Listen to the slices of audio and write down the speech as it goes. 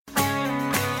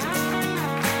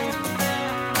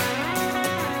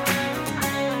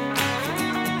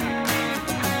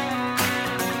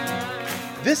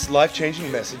This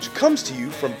life-changing message comes to you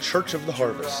from Church of the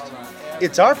Harvest.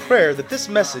 It's our prayer that this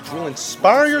message will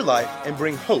inspire your life and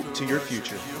bring hope to your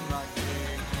future. We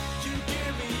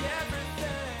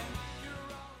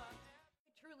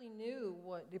truly knew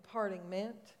what departing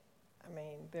meant. I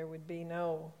mean, there would be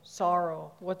no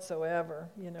sorrow whatsoever.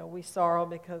 You know, we sorrow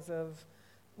because of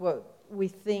what we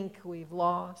think we've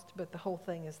lost, but the whole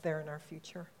thing is there in our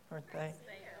future, aren't they?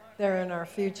 They're in our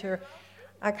future.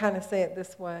 I kind of say it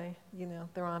this way, you know,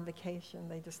 they're on vacation.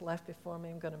 They just left before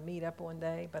me. I'm going to meet up one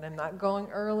day, but I'm not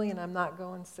going early and I'm not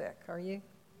going sick. Are you?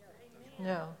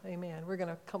 No, amen. We're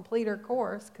going to complete our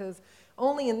course because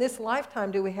only in this lifetime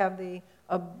do we have the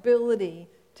ability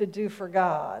to do for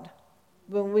God.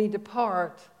 When we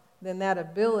depart, then that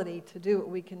ability to do what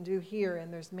we can do here,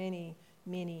 and there's many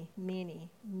going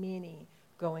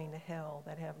to hell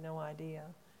that have no idea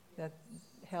that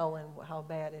hell and how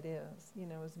bad it is. You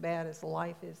know, as bad as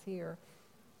life is here.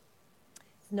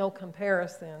 It's no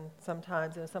comparison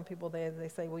sometimes. And some people, they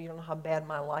say, well, you don't know how bad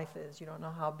my life is. You don't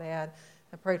know how bad.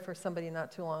 I prayed for somebody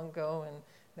not too long ago, and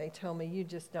they told me, you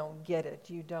just don't get it.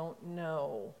 You don't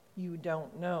know. You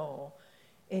don't know.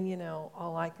 And, you know,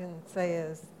 all I can say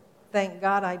is, thank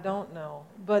God I don't know.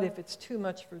 But if it's too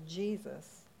much for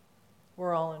Jesus,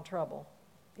 we're all in trouble.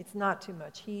 It's not too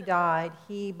much. He died,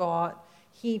 He bought,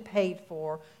 He paid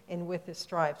for, and with His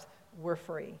stripes, we're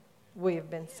free. We have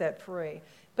been set free.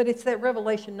 But it's that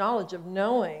revelation knowledge of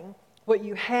knowing what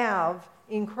you have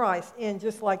in Christ. And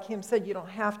just like Him said, you don't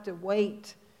have to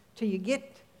wait till you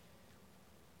get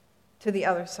to the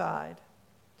other side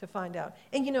to find out.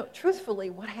 And you know, truthfully,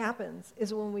 what happens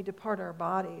is when we depart our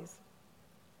bodies,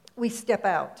 we step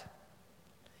out.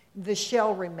 The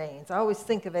shell remains. I always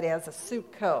think of it as a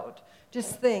suit coat.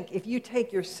 Just think, if you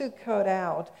take your suit coat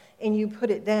out and you put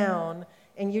it down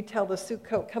and you tell the suit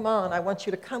coat, come on, I want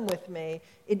you to come with me,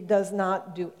 it does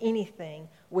not do anything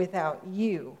without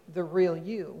you, the real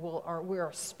you. We're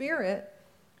a spirit.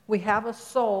 We have a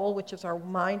soul, which is our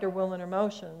mind, our will, and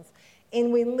emotions.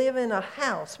 And we live in a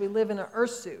house. We live in an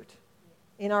earth suit.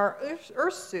 In our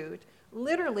earth suit,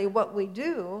 literally what we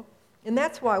do, and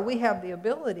that's why we have the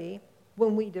ability,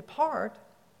 when we depart,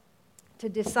 to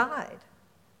decide.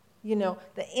 You know,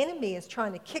 the enemy is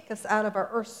trying to kick us out of our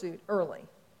earth suit early.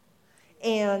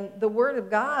 And the Word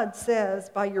of God says,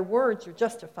 by your words you're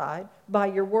justified, by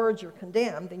your words you're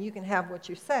condemned, and you can have what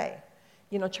you say.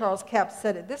 You know, Charles Capps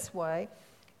said it this way.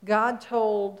 God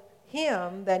told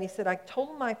him that, he said, I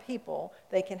told my people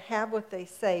they can have what they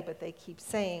say, but they keep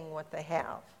saying what they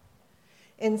have.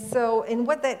 And so, and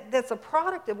what that's a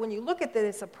product of, when you look at that,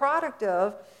 it's a product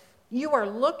of, you are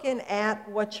looking at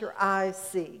what your eyes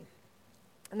see.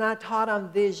 And I taught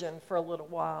on vision for a little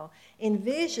while. And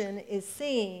vision is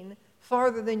seeing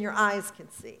farther than your eyes can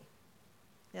see.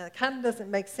 Now, it kind of doesn't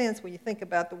make sense when you think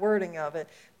about the wording of it.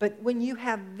 But when you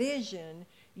have vision,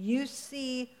 you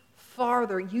see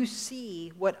farther. You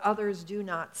see what others do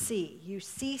not see. You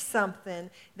see something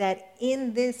that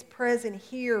in this present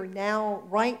here, now,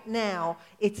 right now,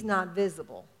 it's not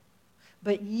visible.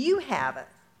 But you have it.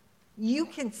 You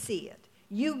can see it.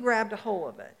 You grabbed a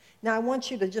hold of it. Now, I want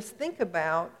you to just think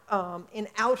about an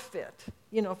outfit,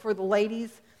 you know, for the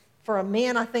ladies. For a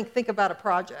man, I think about a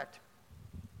project,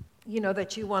 you know,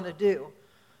 that you want to do.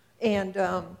 And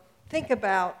think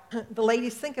about, the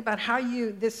ladies, think about how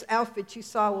this outfit you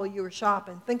saw while you were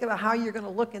shopping, think about how you're going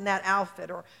to look in that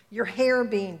outfit, or your hair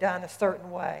being done a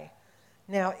certain way.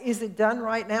 Now, is it done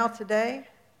right now today?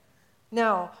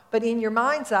 No, but in your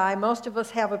mind's eye, most of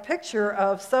us have a picture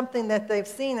of something that they've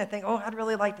seen and think, oh, I'd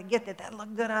really like to get that. That'd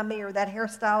look good on me, or that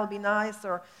hairstyle would be nice,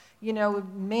 or, you know,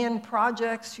 men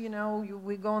projects, you know,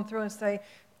 we going through and say,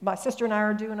 my sister and I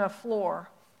are doing a floor,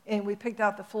 and we picked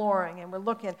out the flooring, and we're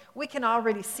looking. We can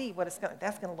already see what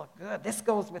that's going to look good. This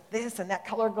goes with this, and that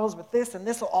color goes with this, and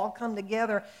this will all come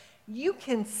together. You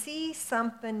can see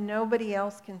something nobody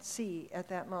else can see at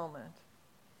that moment.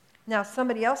 Now,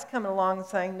 somebody else coming along and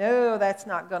saying, no, that's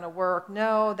not going to work.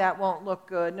 No, that won't look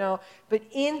good. No. But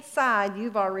inside,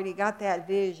 you've already got that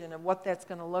vision of what that's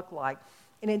going to look like.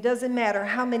 And it doesn't matter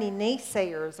how many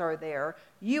naysayers are there.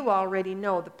 You already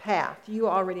know the path. You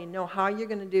already know how you're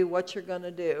going to do what you're going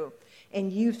to do.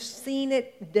 And you've seen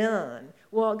it done.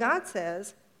 Well, God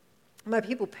says, my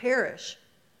people perish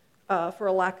for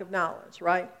a lack of knowledge,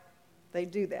 right? They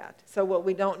do that. So what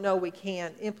we don't know, we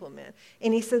can't implement.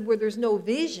 And he said, where there's no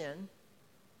vision,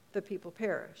 the people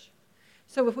perish.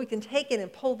 So if we can take it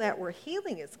and pull that where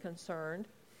healing is concerned,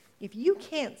 if you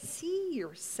can't see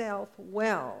yourself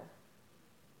well,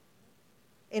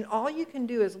 and all you can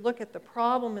do is look at the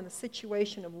problem and the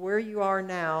situation of where you are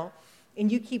now, and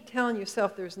you keep telling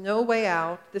yourself there's no way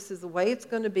out, this is the way it's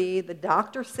going to be, the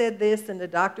doctor said this and the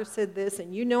doctor said this,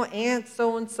 and you know Aunt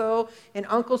so-and-so and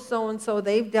Uncle so-and-so,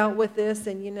 they've dealt with this,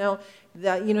 and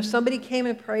somebody came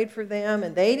and prayed for them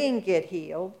and they didn't get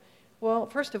healed. Well,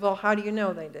 first of all, how do you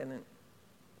know they didn't?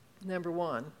 Number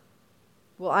one,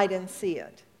 well, I didn't see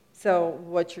it. So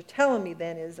what you're telling me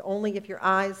then is only if your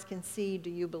eyes can see do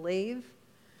you believe?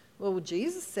 Well,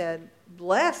 Jesus said,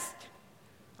 blessed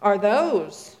are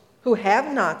those who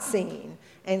have not seen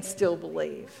and still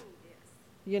believe.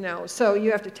 So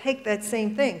you have to take that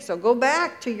same thing. So go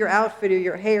back to your outfit or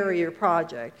your hair or your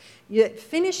project. Your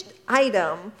finished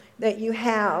item that you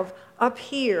have up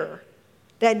here,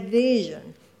 that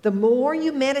vision, the more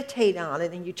you meditate on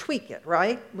it and you tweak it,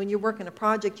 right? When you're working a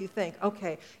project, you think,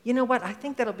 okay, you know what? I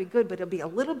think that'll be good, but it'll be a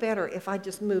little better if I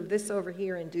just move this over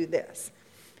here and do this.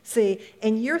 See,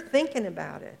 and you're thinking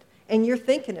about it. And you're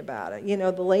thinking about it.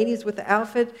 The ladies with the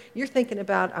outfit, you're thinking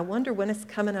about, I wonder when it's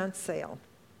coming on sale.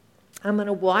 I'm going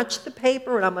to watch the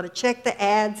paper and I'm going to check the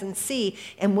ads and see.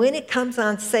 And when it comes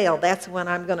on sale, that's when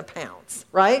I'm going to pounce,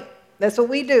 right? That's what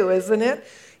we do, isn't it?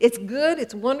 It's good,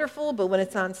 it's wonderful, but when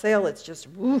it's on sale, it's just,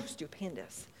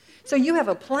 stupendous. So you have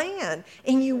a plan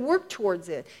and you work towards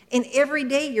it. And every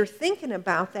day you're thinking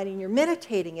about that and you're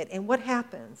meditating it. And what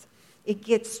happens? It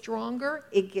gets stronger,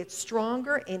 and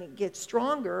it gets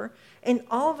stronger. And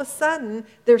all of a sudden,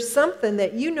 there's something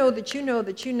that you know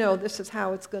this is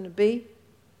how it's going to be.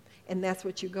 And that's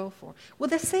what you go for. Well,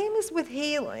 the same is with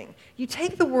healing. You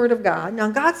take the Word of God. Now,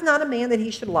 God's not a man that he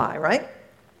should lie, right?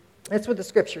 That's what the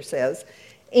Scripture says.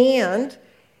 And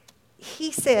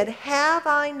he said, have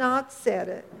I not said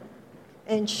it?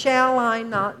 And shall I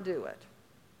not do it?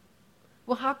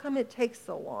 Well, how come it takes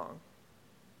so long?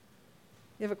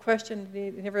 You have a question,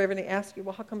 you never ever ask you,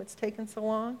 well, how come it's taken so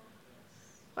long?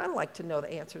 Well, I'd like to know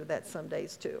the answer to that some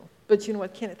days too. But you know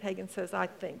what Kenneth Hagin says? I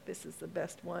think this is the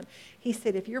best one. He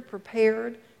said, if you're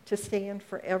prepared to stand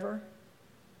forever,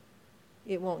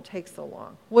 it won't take so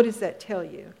long. What does that tell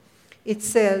you? It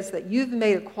says that you've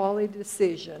made a quality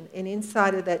decision, and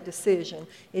inside of that decision,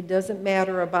 it doesn't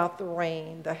matter about the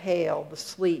rain, the hail, the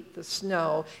sleet, the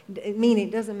snow. Meaning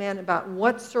it doesn't matter about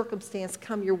what circumstance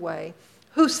come your way.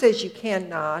 Who says you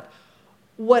cannot?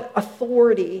 What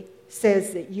authority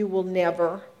says that you will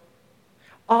never?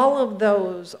 All of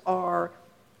those are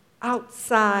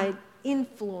outside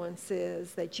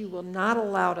influences that you will not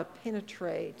allow to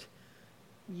penetrate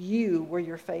you where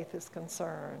your faith is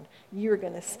concerned. You're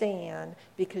going to stand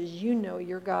because you know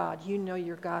your God. You know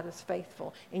your God is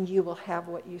faithful, and you will have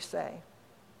what you say.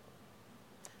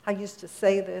 I used to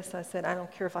say this. I said, I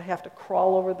don't care if I have to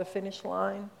crawl over the finish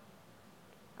line.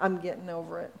 I'm getting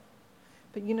over it.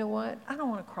 But you know what? I don't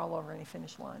want to crawl over any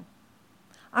finish line.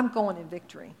 I'm going in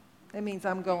victory. That means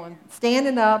I'm going,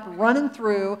 standing up, running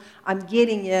through, I'm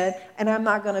getting it, and I'm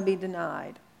not going to be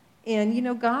denied.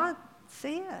 And, God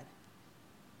said.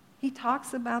 He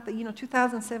talks about the,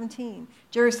 2017,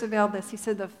 Jerry Savelle this, he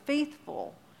said, the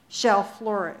faithful shall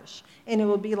flourish, and it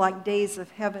will be like days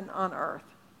of heaven on earth.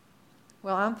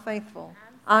 Well, I'm faithful.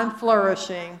 I'm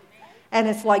flourishing, and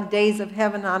it's like days of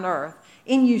heaven on earth.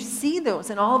 And you see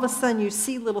those, and all of a sudden you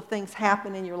see little things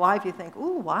happen in your life. You think,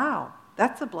 ooh, wow,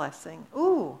 that's a blessing.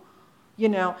 Ooh,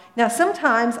 Now,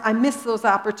 sometimes I miss those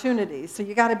opportunities, so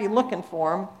you got to be looking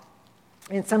for them.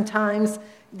 And sometimes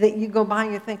that you go by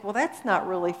and you think, well, that's not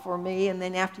really for me. And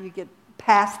then after you get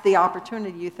past the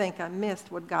opportunity, you think, I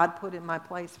missed what God put in my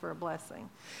place for a blessing.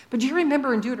 But do you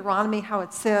remember in Deuteronomy how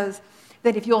it says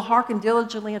that if you'll hearken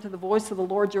diligently unto the voice of the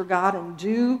Lord your God and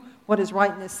do what is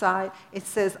right in his sight, it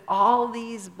says all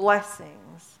these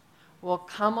blessings will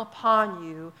come upon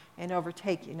you and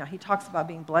overtake you. Now, he talks about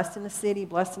being blessed in the city,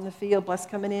 blessed in the field, blessed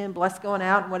coming in, blessed going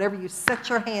out, and whatever you set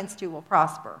your hands to will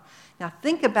prosper. Now,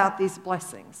 think about these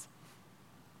blessings,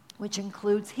 which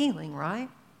includes healing, right?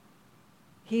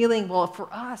 Healing, well,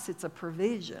 for us, it's a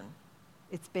provision.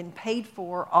 It's been paid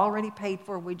for, already paid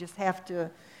for. We just have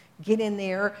to get in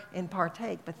there and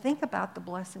partake. But think about the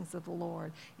blessings of the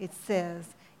Lord. It says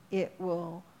it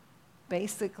will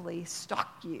basically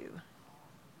stalk you.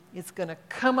 It's going to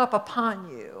come up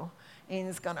upon you, and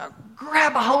it's going to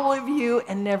grab a hold of you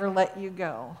and never let you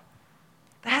go.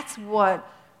 That's what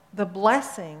the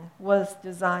blessing was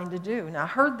designed to do. Now, I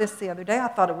heard this the other day. I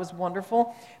thought it was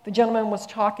wonderful. The gentleman was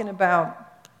talking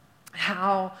about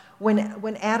how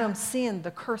when Adam sinned,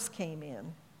 the curse came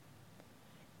in.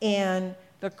 And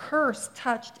the curse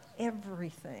touched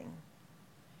everything.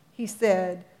 He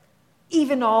said,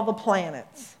 even all the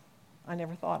planets. I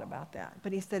never thought about that.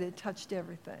 But he said it touched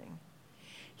everything.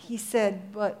 He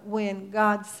said, but when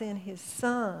God sent his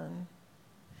son,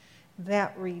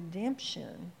 that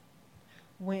redemption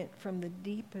went from the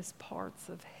deepest parts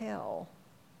of hell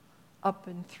up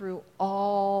and through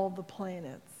all the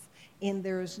planets. And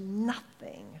there's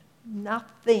nothing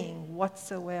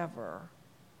whatsoever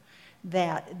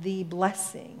that the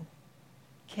blessing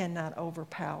cannot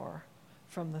overpower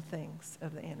from the things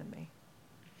of the enemy.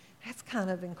 That's kind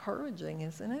of encouraging,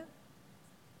 isn't it?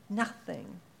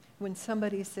 Nothing. When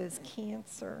somebody says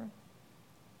cancer,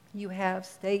 you have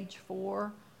stage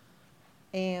 4,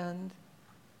 and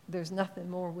there's nothing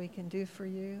more we can do for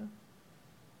you,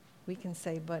 we can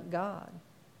say, but God.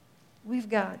 We've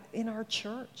got, in our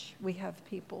church, we have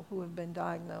people who have been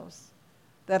diagnosed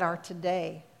that are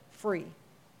today free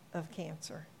of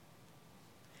cancer.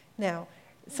 Now,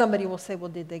 somebody will say,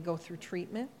 well, did they go through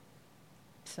treatment?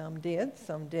 Some did,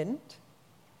 some didn't.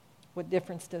 What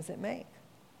difference does it make?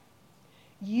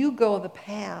 You go the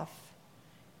path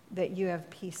that you have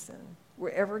peace in,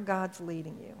 wherever God's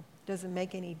leading you. Doesn't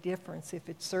make any difference. If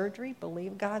it's surgery,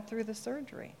 believe God through the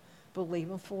surgery. Believe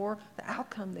Him for the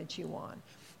outcome that you want.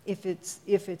 If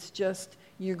it's just,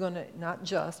 you're going to, not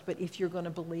just, but if you're going to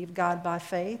believe God by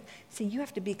faith, see, you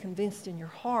have to be convinced in your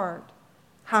heart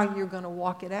how you're going to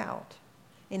walk it out.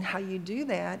 And how you do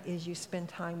that is you spend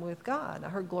time with God. I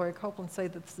heard Gloria Copeland say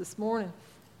this morning.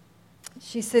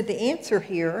 She said the answer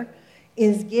here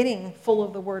is getting full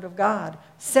of the Word of God,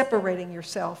 separating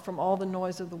yourself from all the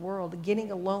noise of the world,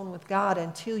 getting alone with God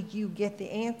until you get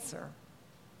the answer.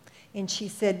 And she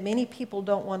said many people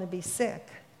don't want to be sick,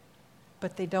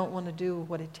 but they don't want to do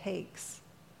what it takes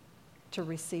to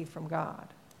receive from God.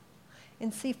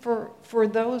 And see, for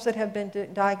those that have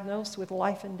been diagnosed with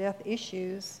life and death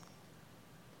issues,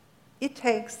 it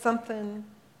takes something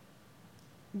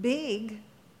big,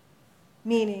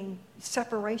 meaning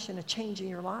separation, a change in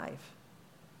your life.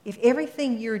 If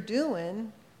everything you're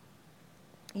doing,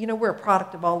 you know, we're a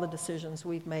product of all the decisions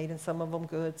we've made, and some of them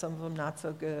good, some of them not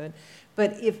so good.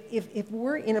 But if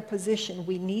we're in a position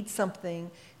we need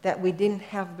something that we didn't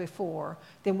have before,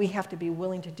 then we have to be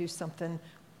willing to do something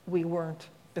we weren't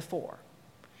before.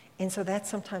 And so that's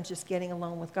sometimes just getting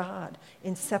alone with God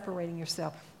and separating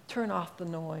yourself. Turn off the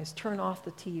noise, turn off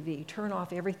the TV, turn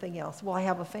off everything else. Well, I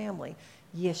have a family.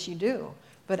 Yes, you do.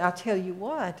 But I'll tell you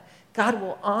what, God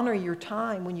will honor your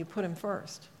time when you put Him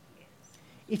first.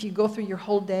 If you go through your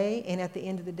whole day and at the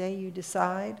end of the day you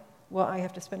decide, well, I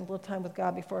have to spend a little time with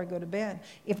God before I go to bed.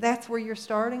 If that's where you're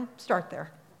starting, start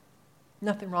there.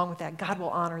 Nothing wrong with that. God will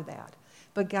honor that.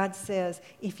 But God says,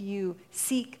 if you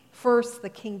seek first the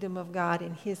kingdom of God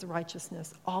and His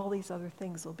righteousness, all these other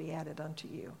things will be added unto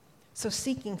you. So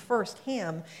seeking first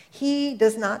Him, He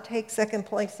does not take second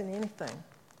place in anything.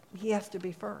 He has to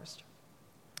be first.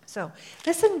 So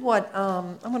listen what,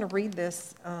 I'm going to read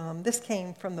this. This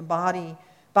came from the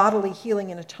Bodily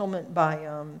Healing and Atonement by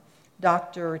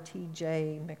Dr.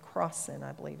 T.J. McCrossan,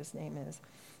 I believe his name is.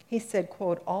 He said,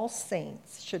 quote, all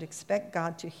saints should expect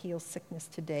God to heal sickness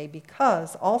today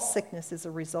because all sickness is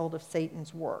a result of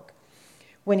Satan's work.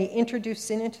 When he introduced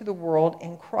sin into the world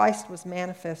and Christ was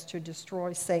manifest to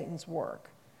destroy Satan's work.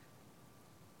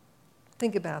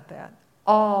 Think about that.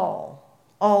 All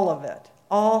of it.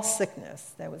 All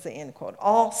sickness. That was the end quote.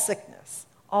 All sickness.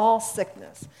 All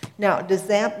sickness. Now, does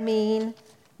that mean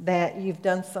that you've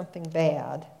done something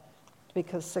bad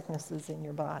because sickness is in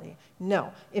your body?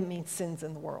 No. It means sin's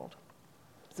in the world.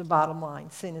 It's the bottom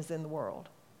line. Sin is in the world.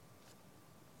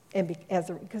 And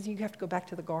because you have to go back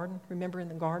to the garden. Remember in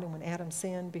the garden when Adam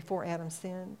sinned, before Adam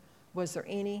sinned, was there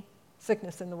any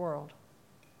sickness in the world?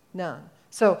 None.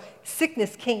 So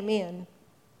sickness came in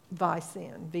by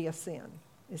sin, via sin,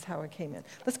 is how it came in.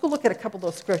 Let's go look at a couple of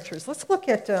those scriptures. Let's look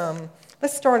at,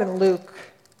 let's start in Luke.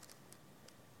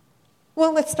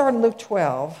 Well, let's start in Luke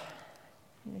 12.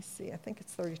 Let me see, I think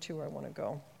it's 32 where I want to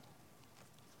go.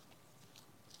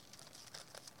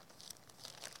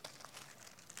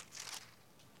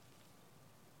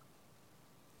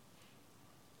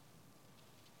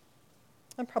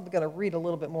 I'm probably going to read a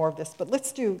little bit more of this, but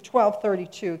let's do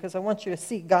 12:32 because I want you to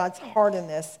see God's heart in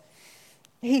this.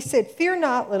 He said, fear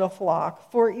not, little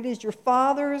flock, for it is your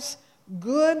Father's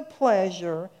good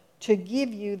pleasure to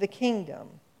give you the kingdom.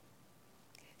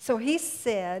 So he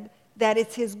said that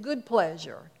it's his good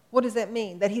pleasure. What does that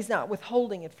mean? That he's not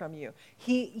withholding it from you.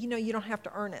 You don't have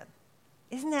to earn it.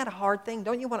 Isn't that a hard thing?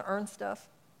 Don't you want to earn stuff?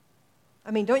 I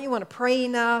mean, don't you want to pray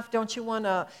enough? Don't you want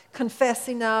to confess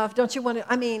enough? Don't you want to,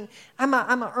 I'm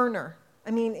an earner.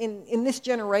 In this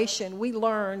generation, we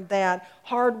learned that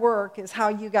hard work is how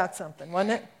you got something,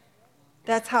 wasn't it?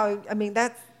 That's how,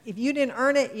 if you didn't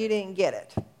earn it, you didn't get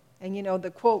it. And, the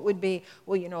quote would be,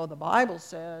 well, the Bible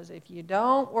says, if you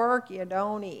don't work, you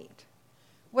don't eat.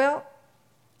 Well,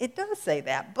 it does say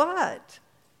that, but,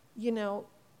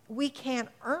 we can't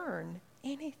earn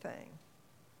anything.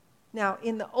 Now,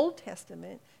 in the Old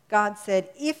Testament, God said,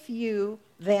 if you,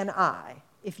 then I.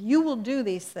 If you will do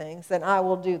these things, then I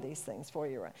will do these things for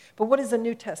you. Right? But what does the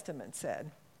New Testament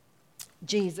said?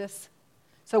 Jesus.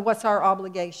 So what's our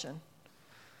obligation?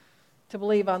 To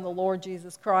believe on the Lord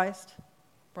Jesus Christ,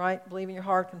 right? Believe in your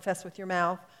heart, confess with your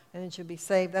mouth, and it should be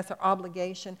saved. That's our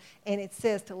obligation. And it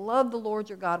says to love the Lord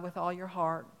your God with all your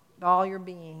heart, with all your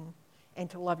being, and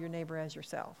to love your neighbor as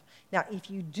yourself. Now, if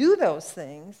you do those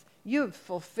things, you have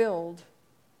fulfilled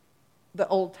the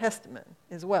Old Testament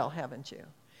as well, haven't you?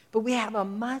 But we have a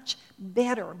much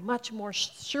better, much more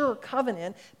sure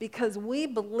covenant because we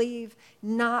believe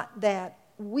not that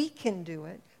we can do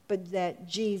it, but that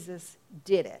Jesus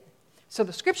did it. So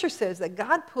the scripture says that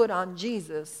God put on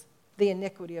Jesus the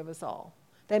iniquity of us all.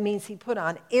 That means he put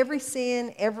on every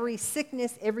sin, every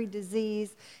sickness, every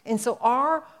disease. And so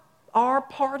our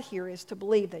part here is to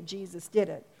believe that Jesus did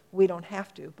it. We don't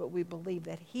have to, but we believe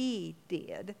that he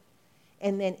did.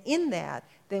 And then in that,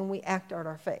 then we act out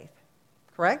our faith.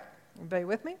 Correct? Everybody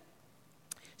with me?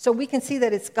 So we can see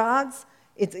that it's God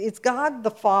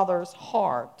the Father's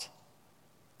heart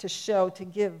to show, to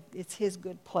give, it's his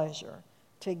good pleasure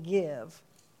to give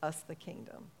us the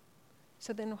kingdom.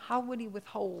 So then how would he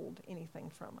withhold anything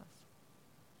from us?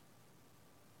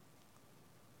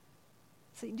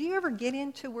 See, do you ever get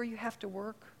into where you have to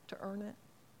work to earn it?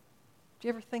 Do you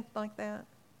ever think like that?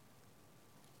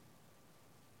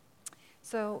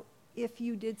 So if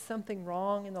you did something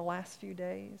wrong in the last few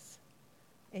days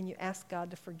and you ask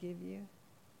God to forgive you,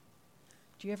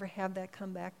 do you ever have that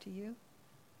come back to you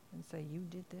and say, you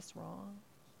did this wrong?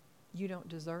 You don't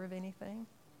deserve anything?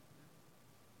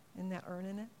 Isn't that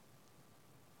earning it?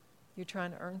 You're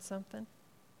trying to earn something?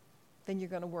 Then you're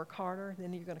going to work harder.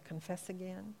 Then you're going to confess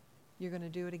again. You're going to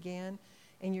do it again.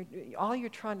 And all you're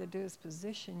trying to do is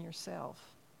position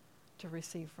yourself to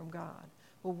receive from God.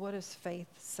 Well, what does faith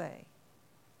say?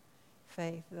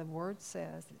 Faith, the word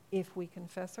says, if we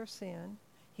confess our sin,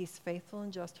 he's faithful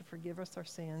and just to forgive us our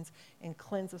sins and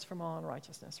cleanse us from all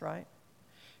unrighteousness, right?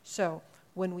 So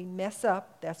when we mess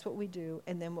up, that's what we do,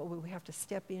 and then we have to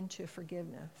step into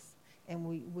forgiveness, and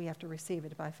we have to receive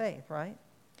it by faith, right?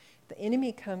 The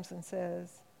enemy comes and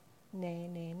says, nah,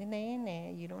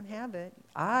 you don't have it.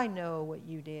 I know what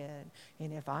you did,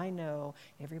 and if I know,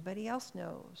 everybody else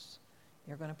knows.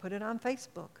 You're going to put it on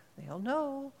Facebook. They'll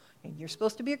know, and you're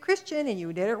supposed to be a Christian, and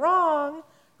you did it wrong,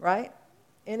 right?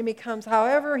 Enemy comes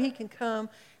however he can come,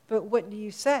 but what do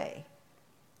you say?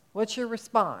 What's your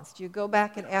response? Do you go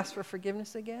back and ask for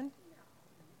forgiveness again?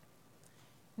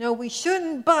 No, we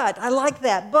shouldn't, but, I like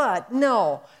that, but,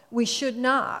 no, we should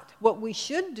not. What we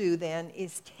should do then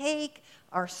is take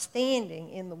our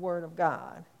standing in the Word of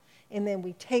God, and then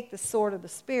we take the sword of the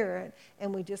Spirit,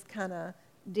 and we just kind of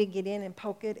dig it in and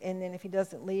poke it, and then if he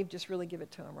doesn't leave, just really give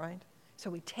it to him, right? So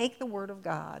we take the Word of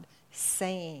God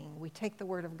saying,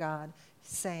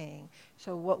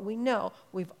 so what we know,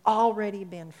 we've already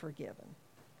been forgiven.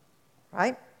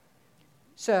 Right?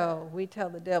 So we tell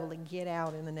the devil to get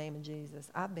out in the name of Jesus.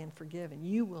 I've been forgiven.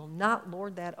 You will not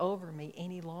lord that over me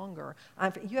any longer.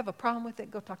 You have a problem with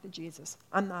it? Go talk to Jesus.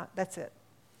 I'm not. That's it.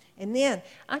 And then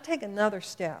I take another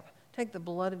step. Take the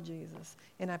blood of Jesus,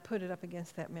 and I put it up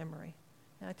against that memory.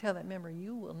 And I tell that memory,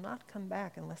 you will not come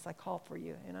back unless I call for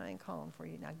you. And I ain't calling for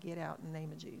you. Now get out in the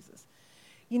name of Jesus.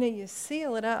 You know, you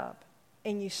seal it up,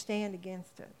 and you stand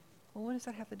against it. Well, what does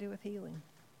that have to do with healing?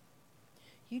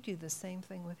 You do the same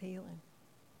thing with healing.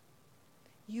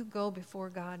 You go before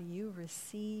God, you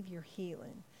receive your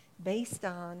healing based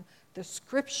on the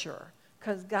scripture,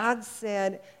 because God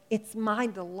said, it's my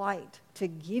delight to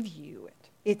give you it.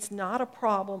 It's not a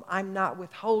problem. I'm not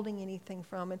withholding anything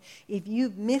from it. If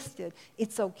you've missed it,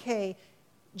 it's okay.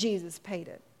 Jesus paid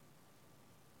it.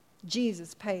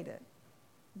 Jesus paid it.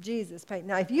 Jesus paid it.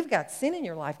 Now, if you've got sin in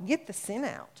your life, get the sin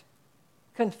out.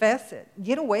 Confess it.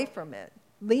 Get away from it.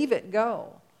 Leave it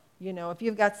go. You know, if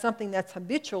you've got something that's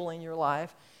habitual in your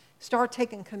life, start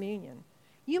taking communion.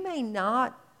 You may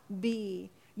not be,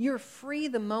 you're free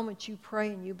the moment you pray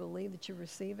and you believe that you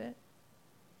receive it.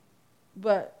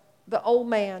 But the old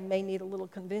man may need a little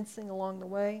convincing along the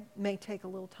way, may take a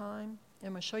little time. I'm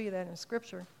going to show you that in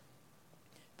Scripture.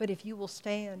 But if you will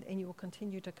stand and you will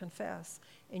continue to confess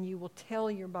and you will tell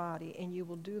your body and you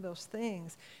will do those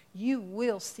things, you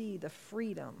will see the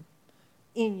freedom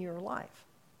in your life.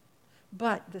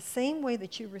 But the same way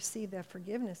that you receive that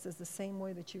forgiveness is the same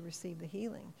way that you receive the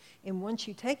healing. And once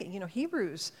you take it, you know,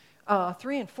 Hebrews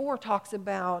 3 and 4 talks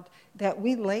about that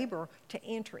we labor to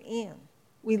enter in.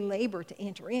 We labor to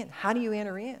enter in. How do you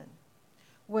enter in?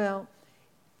 Well,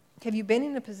 have you been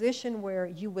in a position where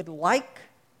you would like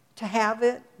to have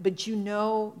it, but you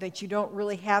know that you don't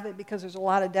really have it because there's a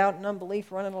lot of doubt and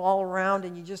unbelief running all around,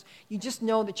 and you just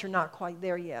know that you're not quite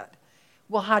there yet.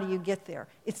 Well, how do you get there?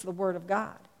 It's the Word of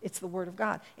God. It's the Word of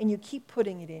God. And you keep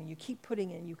putting it in, you keep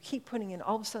putting in, you keep putting in.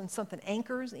 All of a sudden something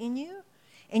anchors in you.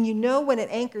 And you know when it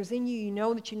anchors in you, you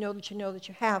know that you know that you know that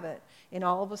you have it. And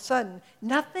all of a sudden,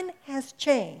 nothing has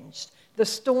changed. The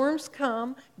storms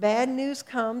come, bad news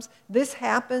comes, this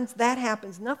happens, that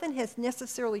happens. Nothing has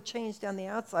necessarily changed on the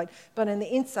outside, but on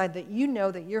the inside that you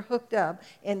know that you're hooked up.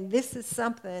 And this is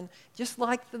something, just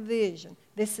like the vision,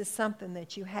 this is something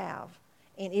that you have.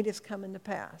 And it is coming to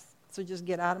pass. So just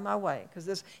get out of my way.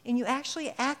 And you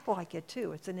actually act like it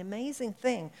too. It's an amazing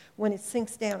thing when it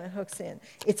sinks down and hooks in.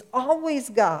 It's always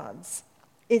God's.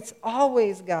 It's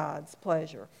always God's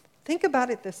pleasure. Think about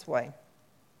it this way.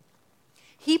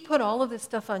 He put all of this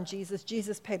stuff on Jesus.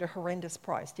 Jesus paid a horrendous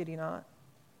price, did he not?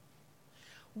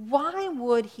 Why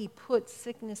would he put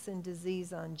sickness and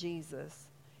disease on Jesus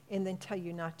and then tell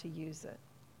you not to use it?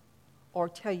 Or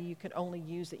tell you could only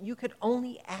use it? You could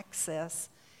only access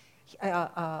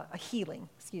healing,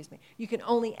 You can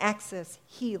only access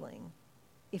healing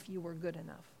if you were good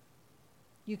enough.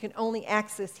 You can only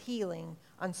access healing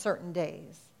on certain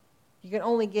days. You can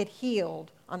only get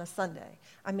healed on a Sunday.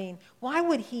 I mean, why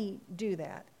would he do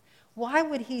that? Why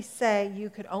would he say you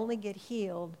could only get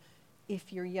healed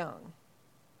if you're young?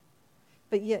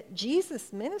 But yet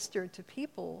Jesus ministered to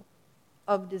people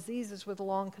of diseases with a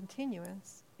long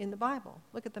continuance in the Bible.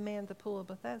 Look at the man at the pool of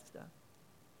Bethesda,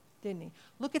 didn't he?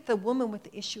 Look at the woman with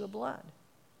the issue of blood.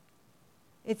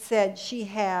 It said she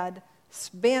had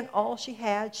spent all she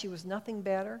had. She was nothing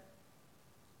better.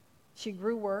 She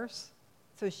grew worse.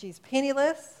 So she's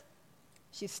penniless.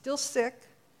 She's still sick.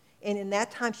 And in that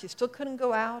time, she still couldn't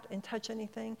go out and touch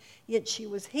anything. Yet she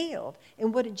was healed.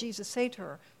 And what did Jesus say to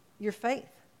her? Your faith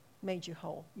made you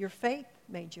whole. Your faith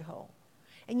made you whole.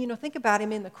 And, think about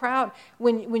him in the crowd.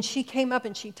 When she came up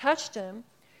and she touched him,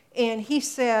 and he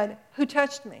said, who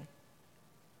touched me?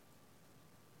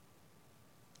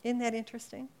 Isn't that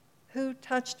interesting? Who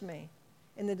touched me?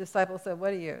 And the disciples said,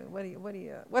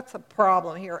 what's the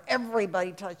problem here?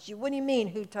 Everybody touched you. What do you mean,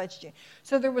 who touched you?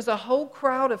 So there was a whole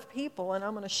crowd of people, and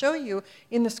I'm going to show you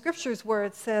in the scriptures where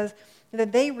it says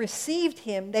that they received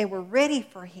him, they were ready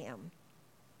for him.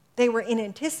 They were in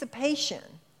anticipation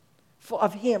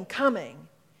of him coming.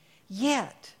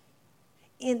 Yet,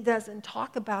 it doesn't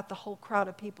talk about the whole crowd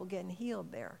of people getting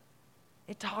healed there.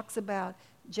 It talks about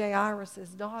Jairus'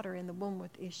 daughter in the womb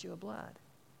with the issue of blood.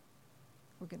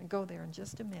 We're going to go there in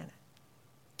just a minute.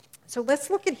 So let's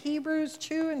look at Hebrews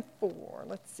 2 and 4.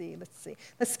 Let's see.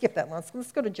 Let's skip that one.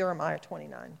 Let's go to Jeremiah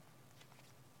 29.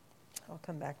 I'll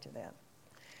come back to that.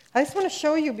 I just want to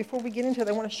show you, before we get into it,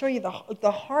 I want to show you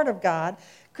the heart of God,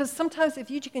 because sometimes if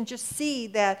you can just see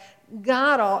that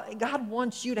God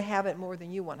wants you to have it more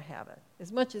than you want to have it.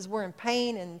 As much as we're in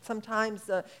pain and sometimes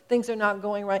things are not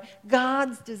going right,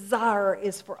 God's desire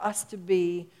is for us to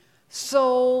be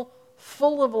so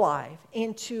full of life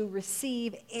and to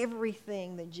receive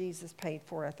everything that Jesus paid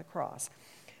for at the cross.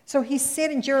 So he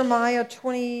said in Jeremiah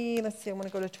 20, I want to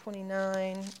go to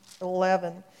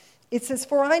 29:11. It says,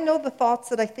 for I know the thoughts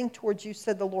that I think towards you,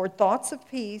 said the Lord, thoughts of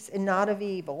peace and not of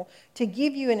evil, to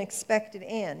give you an expected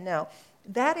end. Now,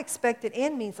 that expected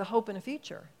end means a hope in a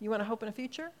future. You want a hope in a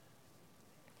future?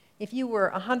 If you were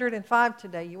 105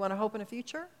 today, you want a hope in a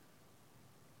future?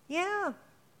 Yeah.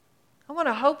 I want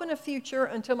a hope in a future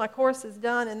until my course is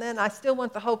done, and then I still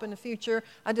want the hope in the future.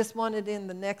 I just want it in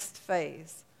the next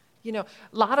phase. A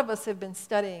lot of us have been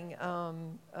studying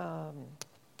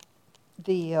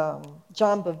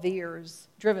John Bevere's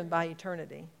Driven by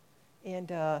Eternity.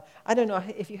 And I don't know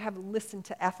if you have listened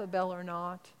to Affabel or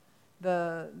not,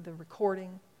 the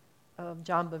recording of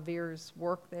John Bevere's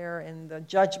work there and the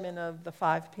judgment of the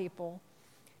 5 people.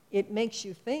 It makes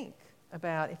you think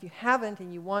about, if you haven't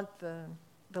and you want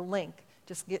the link,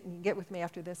 just get with me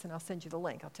after this and I'll send you the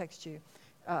link. I'll text you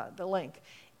the link.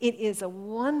 It is a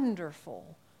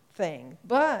wonderful thing,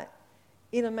 but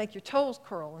it'll make your toes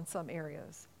curl in some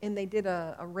areas. And they did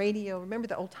a radio, remember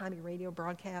the old-timey radio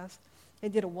broadcast? They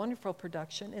did a wonderful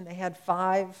production, and they had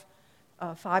 5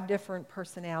 different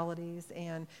personalities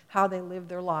and how they lived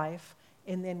their life,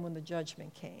 and then when the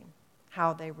judgment came,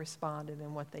 how they responded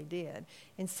and what they did.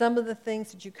 And some of the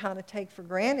things that you kind of take for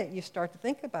granted, you start to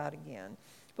think about again.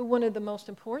 But one of the most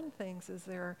important things is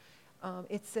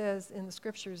it says in the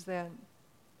scriptures that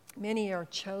many are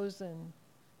chosen,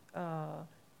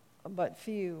 but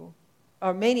few,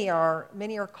 or many are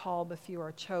called, but few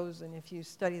are chosen. If you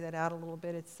study that out a little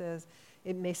bit, it says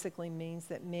it basically means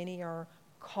that many are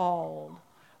called,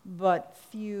 but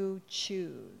few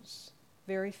choose.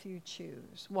 very few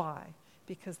choose. Why?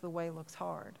 Because the way looks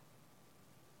hard.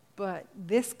 But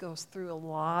this goes through a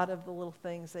lot of the little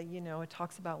things that, it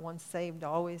talks about once saved,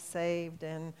 always saved,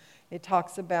 and it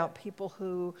talks about people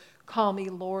who call me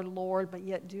Lord, Lord, but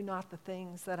yet do not the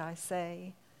things that I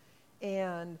say.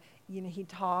 And, he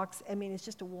talks, it's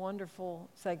just a wonderful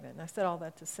segment. And I said all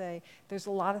that to say there's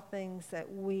a lot of things that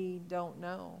we don't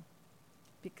know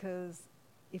because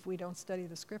if we don't study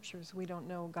the scriptures, we don't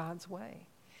know God's way.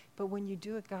 But when you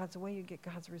do it God's way, you get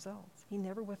God's results. He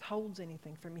never withholds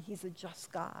anything from me. He's a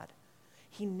just God.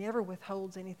 He never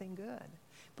withholds anything good.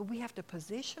 But we have to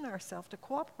position ourselves to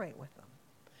cooperate with Him.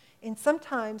 And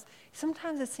sometimes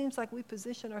it seems like we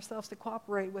position ourselves to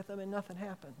cooperate with Him and nothing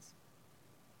happens.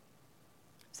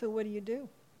 So what do?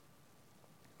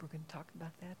 We're going to talk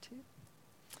about that too.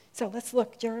 So let's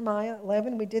look, Jeremiah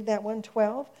 11, we did that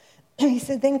 1:12. He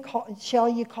said, then shall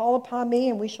you call upon me,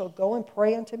 and we shall go and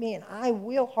pray unto me, and I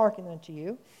will hearken unto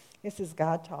you. This is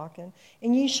God talking.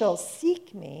 And you shall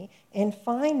seek me and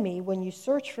find me when you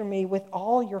search for me with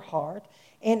all your heart,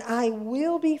 and I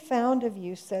will be found of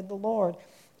you, said the Lord,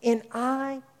 and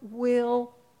I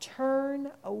will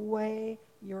turn away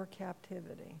your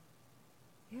captivity.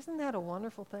 Isn't that a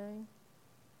wonderful thing?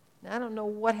 Now, I don't know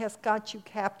what has got you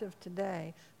captive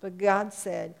today, but God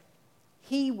said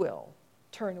He will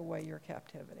turn away your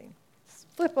captivity.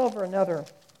 Flip over another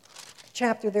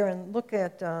chapter there and look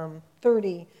at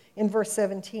 30 in verse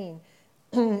 17.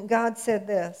 God said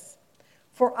this,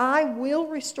 for I will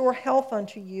restore health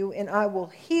unto you, and I will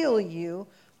heal you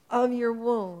of your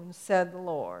wounds, said the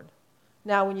Lord.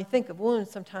 Now, when you think of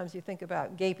wounds, sometimes you think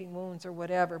about gaping wounds or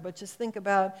whatever, but just think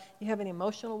about, you have any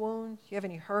emotional wounds? You have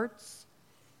any hurts?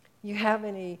 You have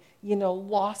any,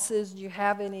 losses? Do you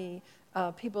have any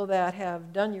people that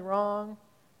have done you wrong?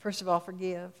 First of all,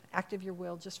 forgive. Act of your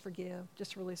will, just forgive.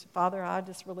 Just release. Father, I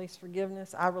just release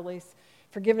forgiveness. I release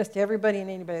forgiveness to everybody and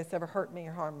anybody that's ever hurt me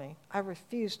or harmed me. I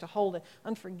refuse to hold it.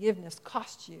 Unforgiveness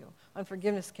costs you.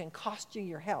 Unforgiveness can cost you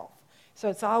your health. So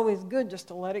it's always good just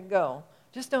to let it go.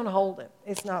 Just don't hold it.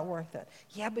 It's not worth it.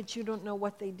 Yeah, but you don't know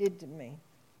what they did to me.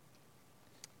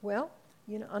 Well,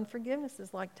 unforgiveness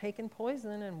is like taking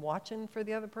poison and watching for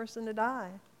the other person to die.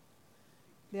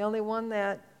 The only one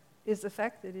that is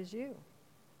affected is you.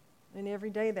 And every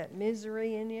day that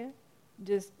misery in you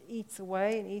just eats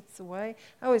away and eats away.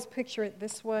 I always picture it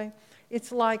this way.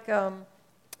 It's like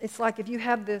if you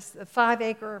have this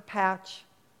 5-acre patch,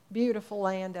 beautiful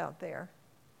land out there,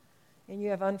 and you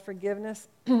have unforgiveness,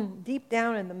 deep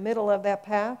down in the middle of that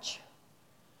patch,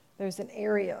 there's an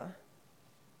area,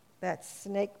 that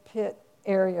snake pit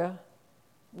area,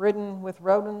 ridden with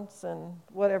rodents and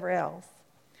whatever else.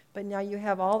 But now you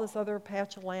have all this other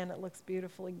patch of land that looks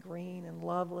beautifully green and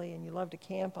lovely, and you love to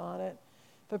camp on it.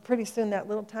 But pretty soon that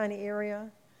little tiny area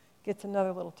gets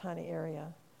another little tiny area.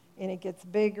 And it gets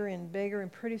bigger and bigger,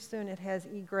 and pretty soon it has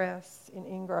egress and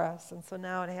ingress. And so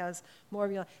now it has more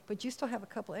of your life. But you still have a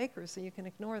couple acres, so you can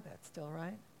ignore that still,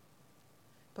 right?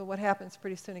 But what happens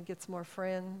pretty soon, it gets more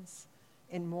friends,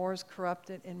 and more is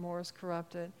corrupted, and more is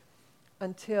corrupted,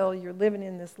 until you're living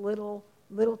in this little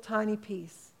tiny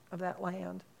piece of that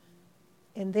land.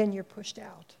 And then you're pushed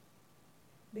out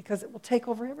because it will take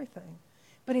over everything.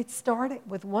 But it started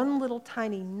with one little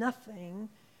tiny nothing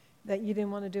that you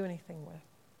didn't want to do anything with.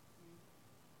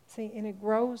 See, and it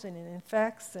grows and it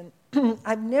infects. And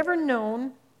I've never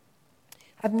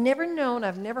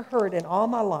heard in all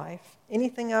my life,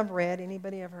 anything I've read,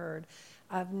 anybody I've heard,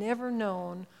 I've never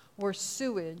known where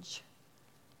sewage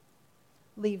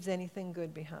leaves anything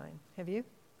good behind. Have you?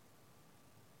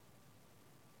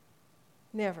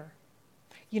 Never.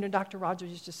 Dr. Rogers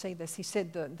used to say this. He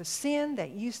said the sin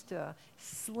that used to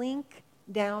slink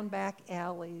down back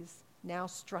alleys now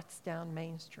struts down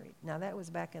Main Street. Now, that was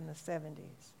back in the 70s.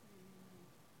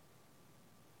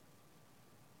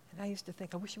 And I used to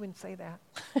think, I wish you wouldn't say that.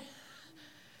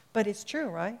 But it's true,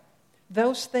 right?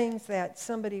 Those things that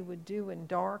somebody would do in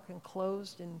dark and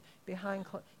closed and behind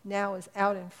now is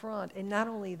out in front. And not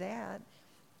only that,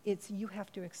 it's you have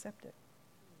to accept it.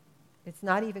 It's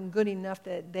not even good enough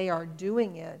that they are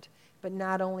doing it, but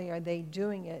not only are they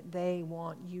doing it, they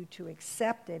want you to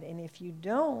accept it. And if you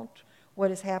don't,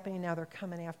 what is happening now, they're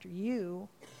coming after you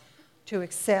to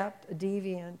accept a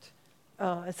deviant,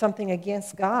 something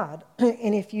against God.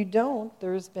 And if you don't,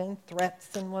 there's been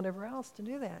threats and whatever else to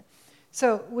do that.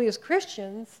 So we as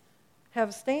Christians have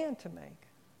a stand to make.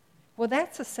 Well,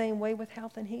 that's the same way with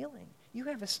health and healing. You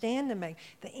have a stand to make.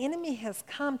 The enemy has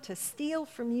come to steal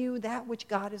from you that which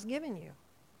God has given you.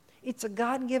 It's a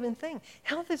God-given thing.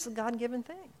 Health is a God-given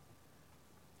thing.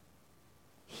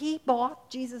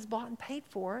 Jesus bought and paid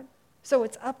for it. So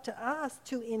it's up to us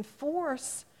to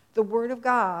enforce the Word of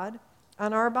God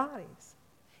on our bodies.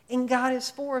 And God is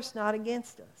for us, not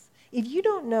against us. If you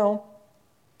don't know,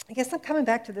 I guess I'm coming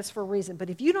back to this for a reason, but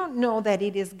if you don't know that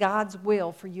it is God's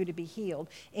will for you to be healed,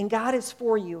 and God is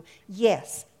for you,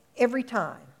 yes, every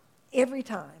time, every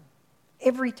time,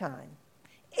 every time,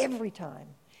 every time,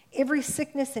 every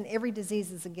sickness and every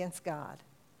disease is against God.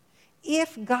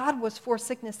 If God was for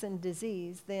sickness and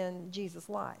disease, then Jesus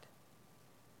lied.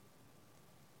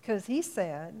 Because he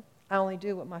said, I only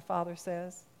do what my Father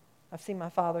says. I've seen my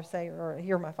Father say, or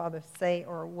hear my Father say,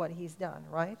 or what he's done,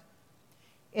 right?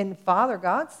 And Father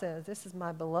God says, this is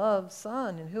my beloved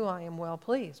Son in whom I am well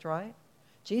pleased, right?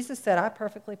 Jesus said, I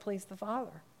perfectly please the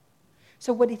Father.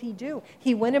 So what did he do?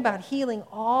 He went about healing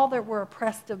all that were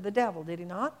oppressed of the devil, did he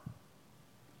not?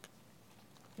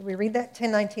 Did we read that?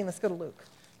 10:19, let's go to Luke.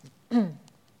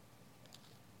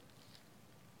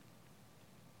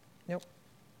 Nope.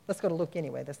 Let's go to Luke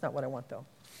anyway. That's not what I want, though.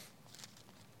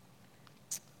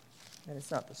 And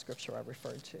it's not the scripture I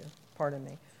referred to. Pardon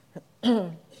me.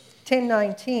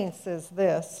 10:19 says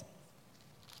this.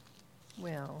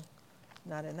 Well,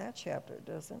 not in that chapter,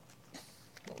 does it?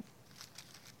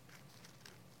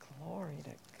 Glory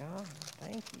to God.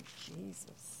 Thank you,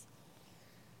 Jesus.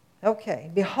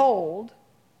 Okay. Behold,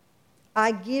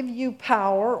 I give you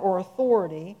power or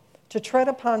authority to tread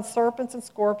upon serpents and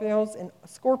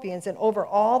scorpions and over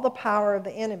all the power of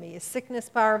the enemy. Is sickness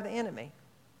power of the enemy?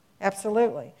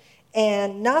 Absolutely.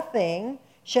 And nothing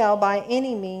shall by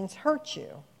any means hurt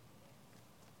you.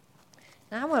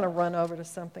 Now I want to run over to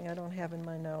something I don't have in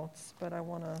my notes, but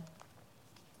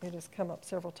it has come up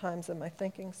several times in my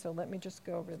thinking, so let me just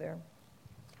go over there.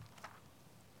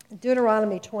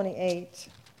 Deuteronomy 28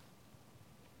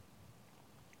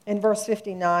 in verse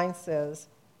 59 says,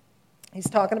 he's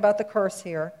talking about the curse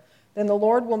here. Then the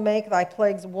Lord will make thy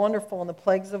plagues wonderful, and the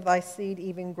plagues of thy seed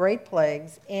even great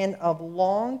plagues, and of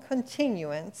long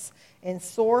continuance, and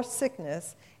sore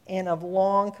sickness, and of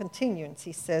long continuance.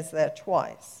 He says that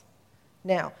twice.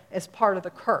 Now, as part of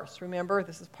the curse, remember,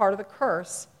 this is part of the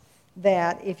curse,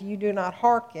 that if you do not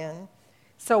hearken,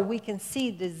 so we can see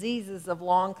diseases of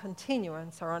long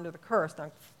continuance are under the curse.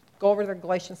 Now, go over to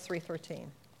Galatians 3:13.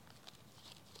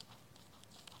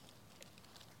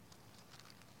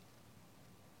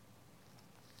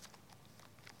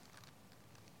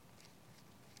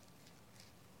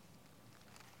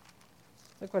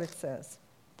 Look what it says.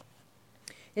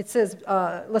 It says,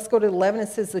 let's go to 11. It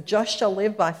says, the just shall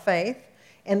live by faith,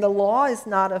 and the law is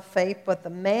not of faith, but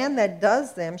the man that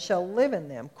does them shall live in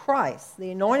them. Christ, the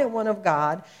anointed one of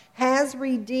God, has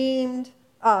redeemed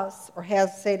us, or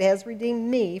has redeemed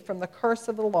me from the curse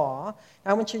of the law.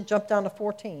 Now I want you to jump down to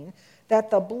 14.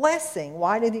 That the blessing,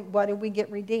 why did we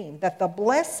get redeemed? That the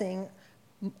blessing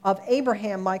of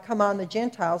Abraham might come on the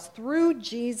Gentiles through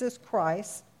Jesus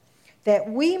Christ, that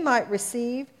we might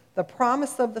receive the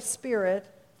promise of the Spirit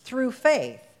through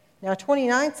faith. Now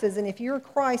 29 says, and if you're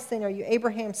Christ, then are you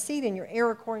Abraham's seed and you're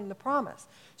heir according to the promise.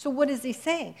 So what is he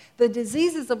saying? The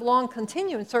diseases of long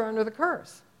continuance are under the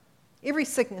curse. Every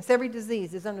sickness, every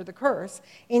disease is under the curse.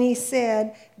 And he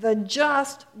said, the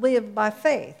just live by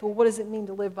faith. Well, what does it mean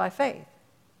to live by faith?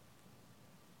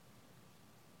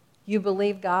 You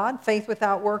believe God. Faith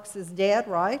without works is dead,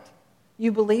 right?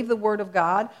 You believe the Word of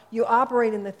God. You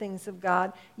operate in the things of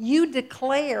God. You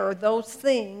declare those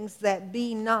things that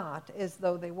be not as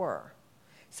though they were.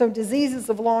 So diseases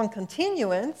of long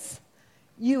continuance,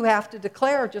 you have to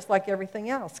declare just like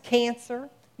everything else. Cancer,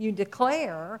 you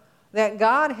declare that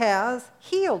God has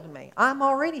healed me. I'm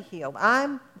already healed.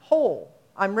 I'm whole.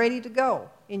 I'm ready to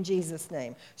go in Jesus'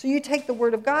 name. So you take the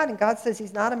Word of God, and God says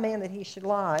he's not a man that he should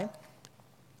lie,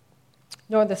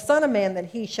 nor the Son of Man that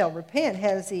he shall repent.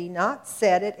 Has he not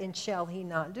said it, and shall he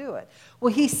not do it?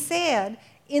 Well, he said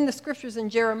in the scriptures in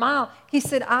Jeremiah, he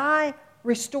said, I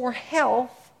restore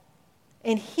health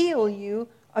and heal you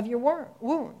of your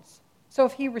wounds. So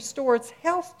if he restores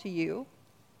health to you,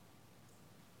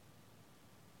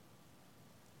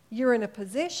 you're in a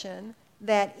position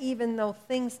that even though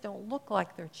things don't look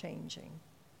like they're changing,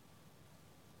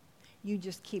 you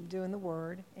just keep doing the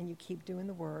Word, and you keep doing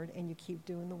the Word, and you keep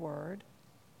doing the Word,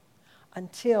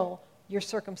 until your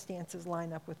circumstances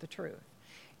line up with the truth.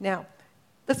 Now,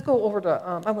 let's go over to,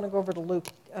 I want to go over to Luke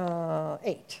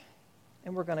 8,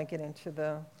 and we're going to get into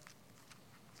the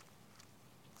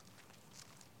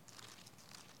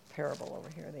parable over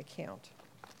here, the account.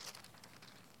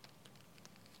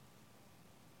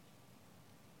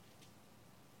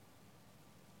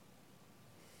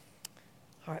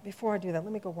 All right, before I do that,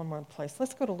 let me go one more place.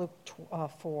 Let's go to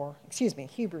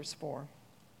Hebrews 4.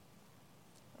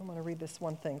 I'm going to read this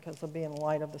one thing because it'll be in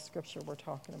light of the scripture we're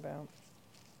talking about.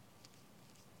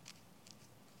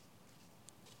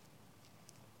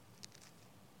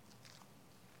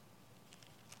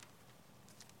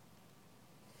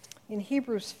 in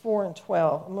Hebrews 4 and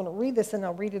 12. I'm going to read this, and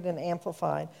I'll read it in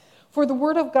Amplified. For the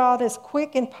word of God is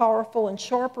quick and powerful and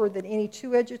sharper than any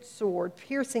two-edged sword,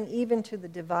 piercing even to the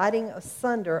dividing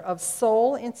asunder of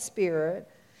soul and spirit,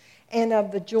 and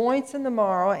of the joints and the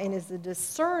marrow, and is the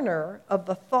discerner of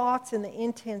the thoughts and the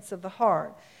intents of the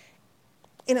heart.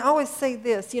 And I always say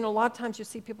this, a lot of times you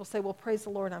see people say, well, praise the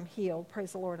Lord, I'm healed.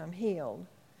 Praise the Lord, I'm healed.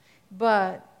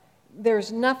 But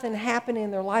there's nothing happening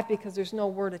in their life because there's no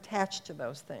word attached to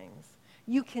those things.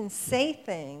 You can say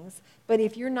things, but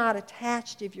if you're not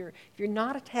attached, if you're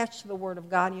not attached to the Word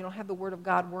of God, you don't have the Word of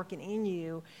God working in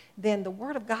you, then the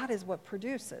Word of God is what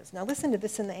produces. Now listen to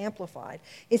this in the Amplified.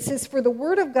 It says, for the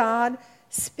Word of God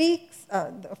speaks,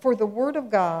 for the Word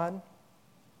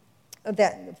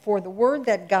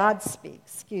that God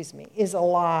speaks, is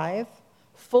alive,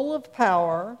 full of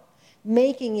power,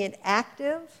 making it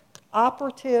active,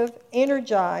 operative,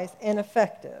 energized, and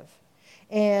effective.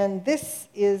 And this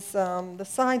is the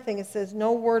sign thing. It says,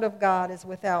 no word of God is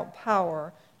without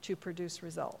power to produce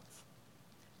results.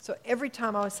 So every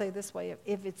time I would say this way,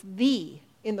 if it's the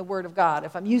in the Word of God,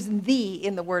 if I'm using the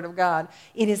in the Word of God,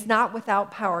 it is not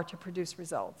without power to produce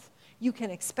results. You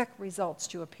can expect results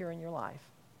to appear in your life.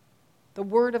 The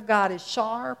Word of God is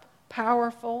sharp,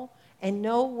 powerful, and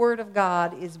no Word of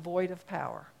God is void of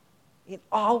power. It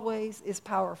always is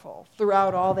powerful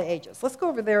throughout all the ages. Let's go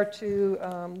over there to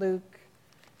Luke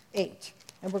 8,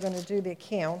 and we're going to do the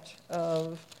account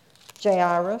of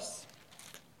Jairus,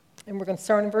 and we're going to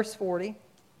start in verse 40,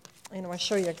 and I'll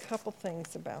show you a couple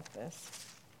things about this.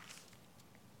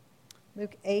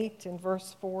 Luke 8 and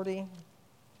verse 40,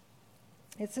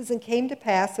 it says, and came to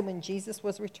pass that when Jesus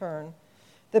was returned,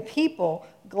 the people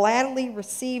gladly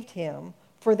received him,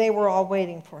 for they were all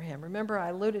waiting for him. Remember,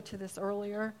 I alluded to this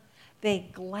earlier.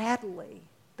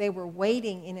 They were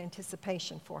waiting in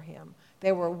anticipation for him.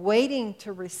 They were waiting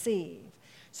to receive.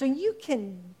 So you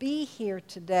can be here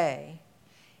today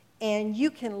and you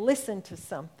can listen to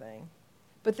something,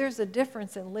 but there's a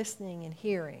difference in listening and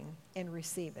hearing and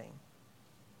receiving.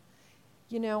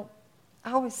 I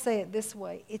always say it this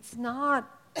way. It's not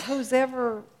who's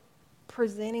ever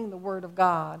presenting the Word of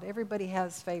God. Everybody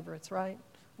has favorites, right?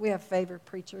 We have favorite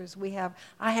preachers.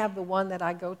 I have the one that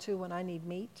I go to when I need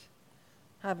meat.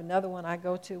 I have another one I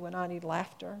go to when I need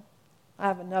laughter. I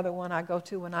have another one I go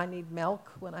to when I need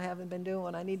milk, when I haven't been doing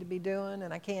what I need to be doing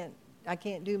and I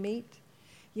can't do meat.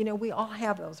 We all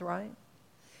have those, right?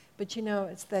 But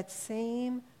it's that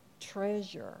same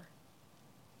treasure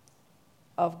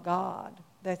of God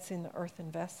that's in the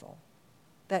earthen vessel.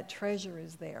 That treasure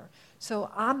is there. So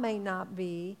I may not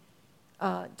be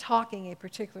talking a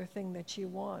particular thing that you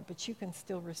want, but you can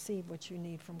still receive what you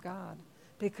need from God,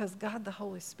 because God, the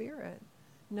Holy Spirit,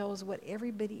 knows what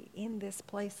everybody in this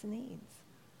place needs.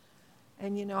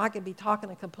 And, I could be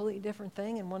talking a completely different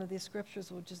thing, and one of these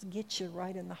scriptures will just get you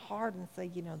right in the heart and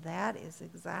say, that is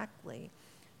exactly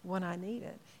when I need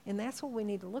it. And that's what we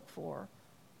need to look for,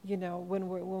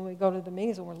 when we go to the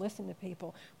meetings and we're listening to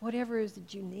people. Whatever it is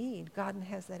that you need, God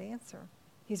has that answer.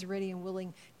 He's ready and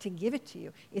willing to give it to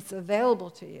you. It's available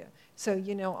to you. So,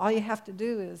 all you have to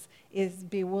do is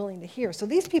be willing to hear. So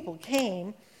these people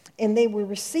came, and they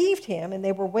received him, and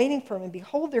they were waiting for him. And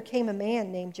behold, there came a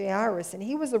man named Jairus, and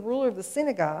he was the ruler of the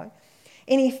synagogue.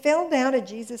 And he fell down at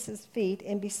Jesus' feet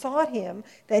and besought him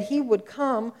that he would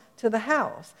come to the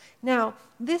house. Now,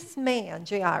 this man,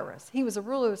 Jairus, he was a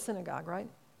ruler of the synagogue, right?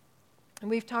 And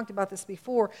we've talked about this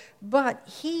before, but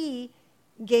he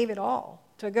gave it all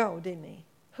to go, didn't he?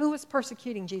 Who was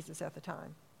persecuting Jesus at the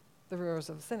time? The rulers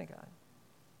of the synagogue.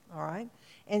 All right?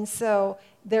 And so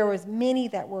there was many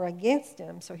that were against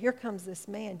him. So here comes this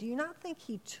man. Do you not think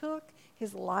he took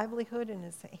his livelihood in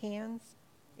his hands?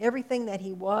 Everything that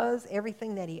he was,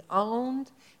 everything that he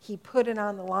owned, he put it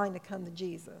on the line to come to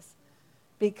Jesus.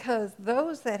 Because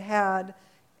those that had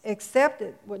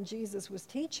accepted what Jesus was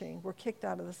teaching were kicked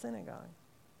out of the synagogue.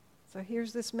 So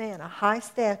here's this man, a high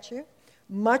stature,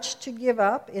 much to give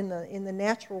up in the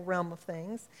natural realm of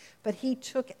things, but he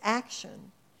took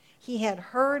action. He had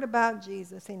heard about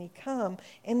Jesus, and he come,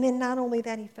 and then not only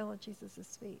that, he fell at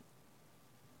Jesus' feet.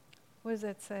 What does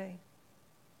that say?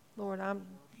 Lord, I'm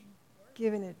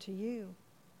giving it to you.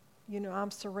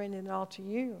 I'm surrendering it all to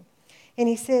you. And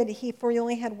he said, for he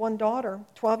only had one daughter,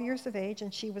 12 years of age,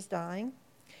 and she was dying.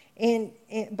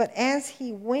 But as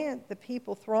he went, the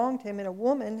people thronged him, and a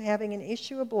woman having an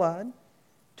issue of blood,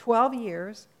 12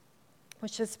 years,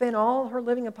 which had spent all her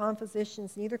living upon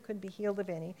physicians, neither could be healed of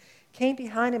any, came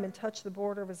behind him and touched the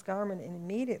border of his garment, and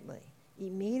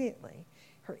immediately,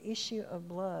 her issue of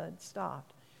blood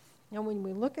stopped. Now, when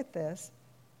we look at this,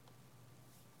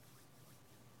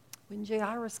 when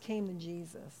Jairus came to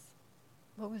Jesus,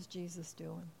 What was Jesus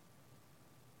doing?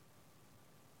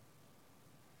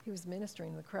 He was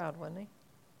ministering to the crowd, wasn't he?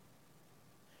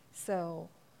 So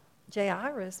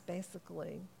Jairus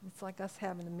basically, it's like us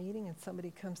having a meeting and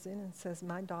somebody comes in and says,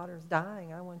 my daughter's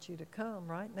dying. I want you to come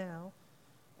right now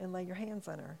and lay your hands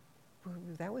on her.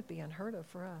 That would be unheard of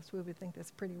for us. We would think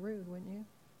that's pretty rude, wouldn't you?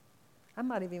 I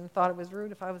might have even thought it was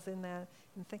rude if I was in that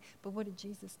and think, but what did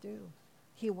Jesus do?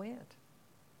 He went.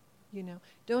 You know,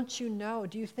 don't you know?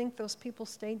 Do you think those people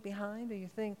stayed behind, or you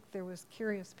think there was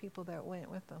curious people that went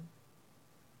with them?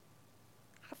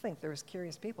 I think there was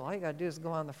curious people. All you got to do is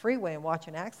go on the freeway and watch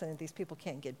an accident. These people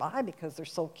can't get by because they're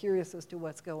so curious as to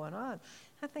what's going on.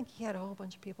 I think he had a whole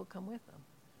bunch of people come with him.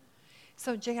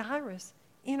 So Jairus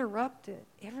interrupted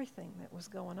everything that was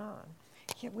going on.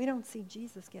 Yet we don't see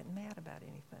Jesus getting mad about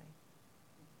anything.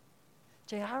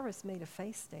 Jairus made a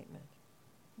faith statement.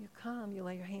 You come, you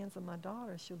lay your hands on my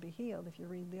daughter, she'll be healed. If you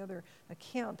read the other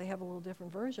account, they have a little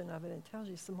different version of it. It tells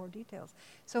you some more details.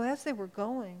 So as they were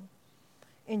going,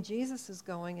 and Jesus is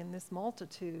going, and this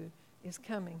multitude is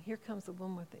coming, here comes the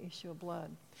woman with the issue of blood.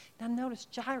 Now notice,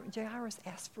 Jairus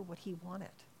asked for what he wanted.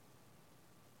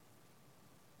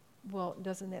 Well,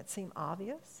 doesn't that seem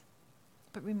obvious?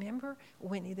 But remember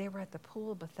when they were at the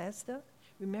pool of Bethesda?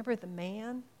 Remember the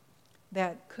man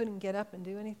that couldn't get up and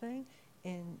do anything?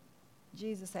 And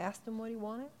Jesus asked him what he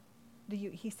wanted.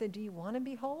 He said, do you want to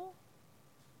be whole?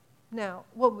 Now,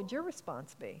 what would your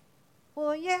response be?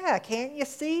 Well, yeah, can't you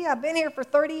see? I've been here for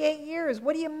 38 years.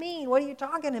 What do you mean? What are you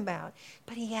talking about?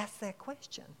 But he asked that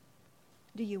question.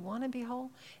 Do you want to be whole?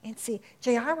 And see,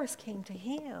 Jairus came to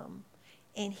him,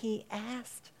 and he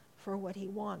asked for what he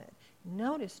wanted.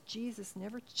 Notice Jesus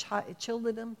never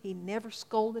chilled him. He never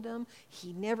scolded him.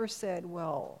 He never said,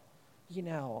 well, you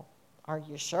know, are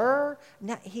you sure?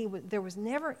 No, there was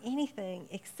never anything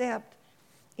except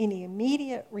an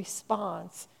immediate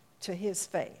response to his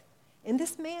faith. And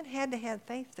this man had to have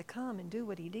faith to come and do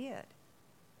what he did.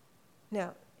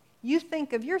 Now, you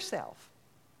think of yourself.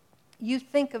 You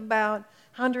think about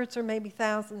hundreds or maybe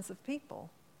thousands of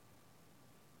people.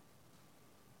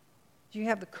 Do you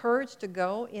have the courage to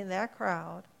go in that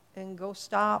crowd and go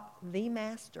stop the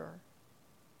master?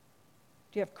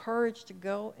 Do you have courage to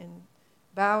go and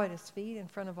bow at his feet in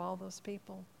front of all those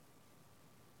people?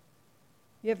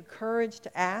 You have the courage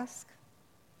to ask?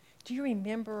 Do you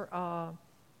remember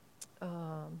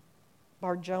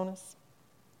Bar-Jonas?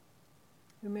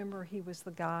 Remember, he was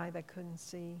the guy that couldn't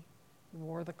see. He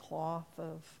wore the cloth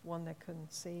of one that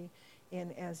couldn't see.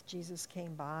 And as Jesus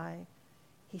came by,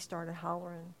 he started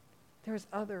hollering. There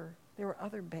were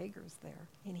other beggars there.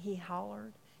 And he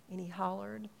hollered,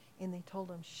 and they told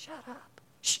him, shut up.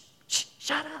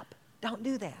 Shut up. Don't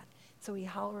do that. So he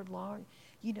hollered, Lord,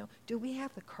 you know, do we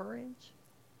have the courage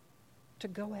to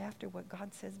go after what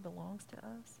God says belongs to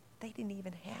us? They didn't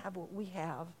even have what we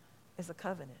have as a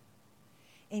covenant.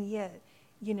 And yet,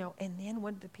 you know, and then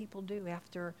what did the people do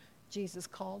after Jesus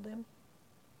called them?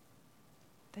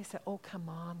 They said, oh, come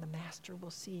on, the master will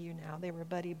see you now. They were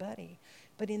buddy-buddy.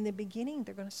 But in the beginning,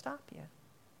 they're going to stop you.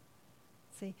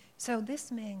 See, so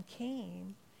this man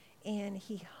came, and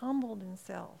he humbled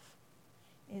himself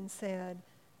and said,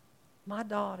 my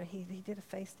daughter, he did a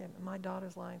faith statement, my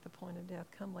daughter's lying at the point of death.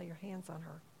 Come lay your hands on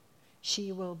her.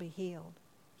 She will be healed.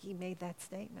 He made that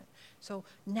statement. So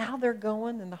now they're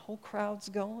going, and the whole crowd's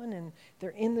going, and they're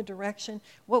in the direction.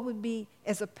 What would be,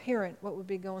 as a parent, what would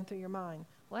be going through your mind?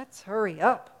 Let's hurry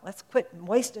up. Let's quit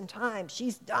wasting time.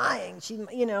 She's dying.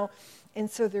 And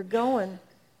so they're going.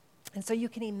 And so you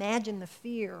can imagine the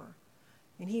fear.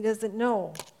 And he doesn't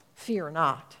know, fear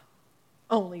not,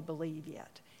 only believe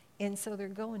yet. And so they're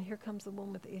going. Here comes the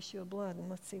woman with the issue of blood. And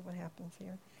let's see what happens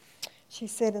here. She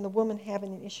said, and the woman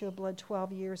having an issue of blood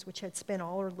 12 years, which had spent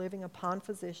all her living upon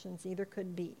physicians, neither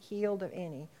could be healed of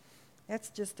any. That's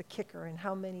just the kicker. And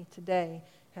how many today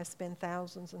have spent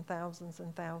thousands and thousands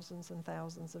and thousands and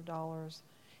thousands of dollars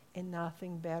and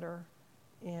nothing better?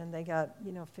 And they got,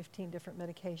 15 different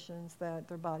medications that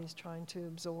their body's trying to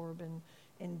absorb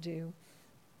and do.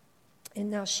 And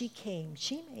now she came.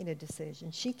 She made a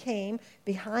decision. She came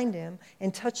behind him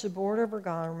and touched the border of her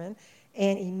garment,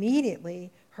 and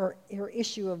immediately her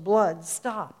issue of blood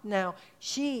stopped. Now,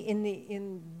 she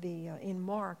in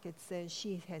Mark it says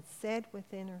she had said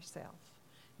within herself,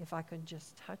 if I could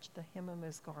just touch the hem of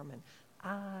his garment,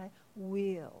 I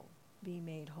will be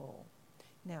made whole.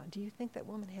 Now, do you think that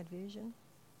woman had vision?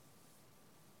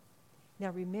 Now,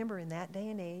 remember, in that day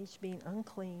and age, being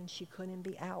unclean, she couldn't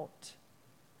be out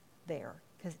there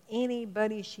because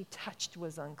anybody she touched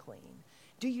was unclean.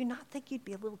 Do you not think you'd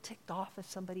be a little ticked off if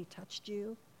somebody touched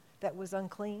you that was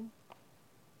unclean?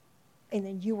 And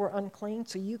then you were unclean,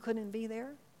 so you couldn't be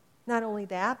there? Not only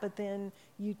that, but then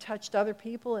you touched other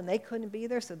people and they couldn't be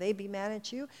there, so they'd be mad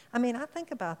at you. I mean, I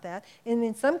think about that. And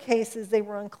in some cases, they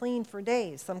were unclean for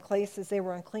days. Some cases, they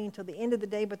were unclean till the end of the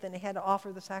day, but then they had to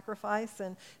offer the sacrifice.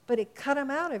 But it cut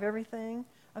them out of everything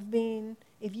of being,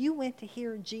 if you went to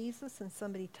hear Jesus and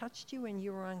somebody touched you and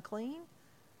you were unclean,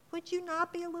 would you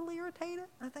not be a little irritated?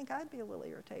 I think I'd be a little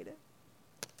irritated.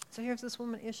 So here's this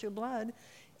woman, issue of blood.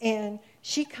 And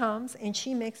she comes and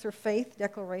she makes her faith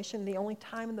declaration, the only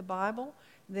time in the Bible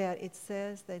that it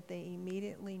says that they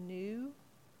immediately knew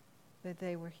that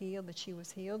they were healed, that she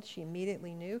was healed. She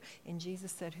immediately knew. And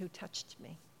Jesus said, "Who touched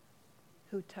me?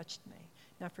 Who touched me?"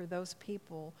 Now, for those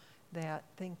people that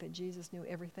think that Jesus knew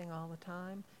everything all the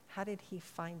time, how did he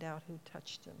find out who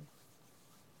touched him?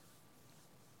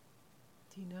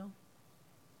 Do you know?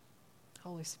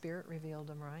 Holy Spirit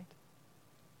revealed him, right?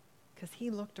 Because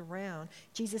he looked around.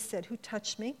 Jesus said, "Who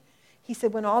touched me?" He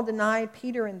said, when all denied,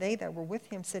 Peter and they that were with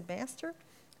him said, "Master,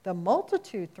 the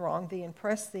multitude thronged thee and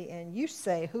pressed thee, and you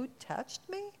say, 'Who touched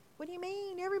me?'" What do you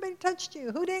mean? Everybody touched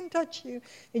you. Who didn't touch you?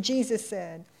 And Jesus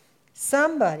said,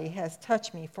 "Somebody has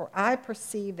touched me, for I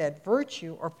perceive that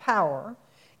virtue or power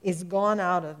is gone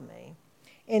out of me."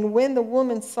 And when the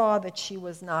woman saw that she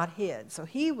was not hid, so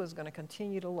he was going to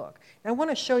continue to look. Now, I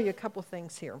want to show you a couple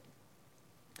things here.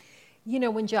 You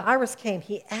know, when Jairus came,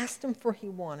 he asked him what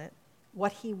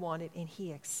he wanted, and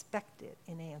he expected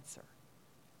an answer.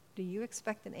 Do you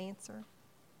expect an answer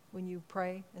when you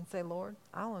pray and say, "Lord,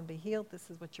 I want to be healed. This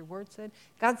is what your word said"?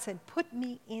 God said, "Put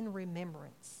me in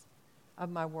remembrance of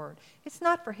my word." It's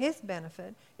not for his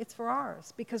benefit. It's for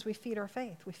ours, because we feed our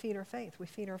faith. We feed our faith. We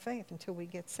feed our faith until we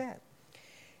get set.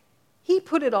 He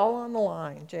put it all on the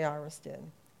line, Jairus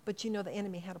did. But you know, the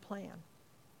enemy had a plan.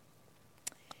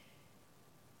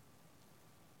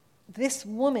 This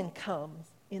woman comes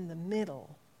in the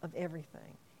middle of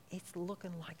everything. It's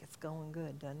looking like it's going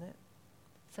good, doesn't it?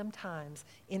 Sometimes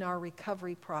in our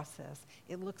recovery process,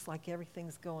 it looks like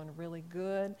everything's going really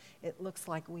good. It looks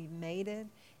like we've made it,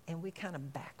 and we kind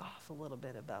of back off a little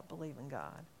bit about believing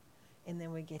God. And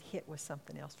then we get hit with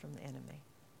something else from the enemy.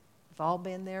 We've all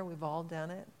been there. We've all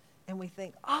done it. And we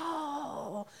think,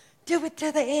 "Oh, do it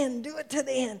to the end. Do it to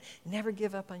the end." Never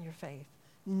give up on your faith.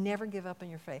 Never give up on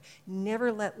your faith.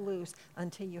 Never let loose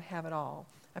until you have it all.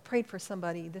 I prayed for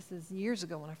somebody, this is years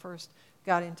ago when I first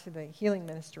got into the healing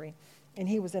ministry, and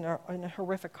he was in a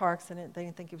horrific car accident. They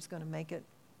didn't think he was going to make it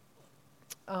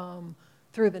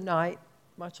through the night,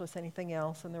 much less anything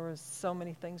else, and there was so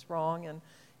many things wrong, and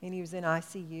he was in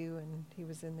ICU, and he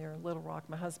was in there in Little Rock.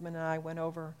 My husband and I went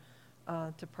over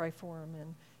to pray for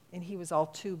him, and he was all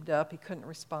tubed up. He couldn't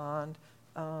respond.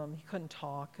 He couldn't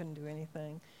talk, couldn't do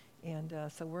anything. And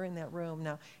so we're in that room.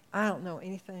 Now, I don't know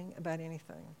anything about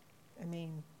anything. I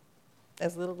mean,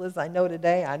 as little as I know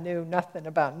today, I knew nothing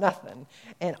about nothing.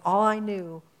 And all I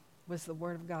knew was the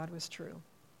Word of God was true.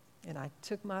 And I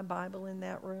took my Bible in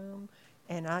that room,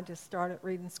 and I just started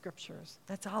reading scriptures.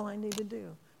 That's all I knew to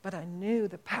do. But I knew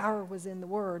the power was in the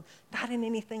Word, not in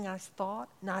anything I thought,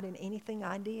 not in anything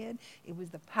I did. It was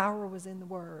the power was in the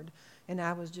Word. And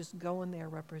I was just going there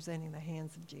representing the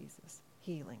hands of Jesus,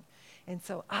 healing. And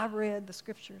so I read the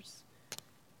scriptures.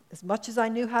 As much as I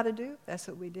knew how to do, that's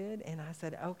what we did. And I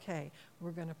said, "Okay,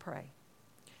 we're going to pray."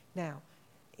 Now,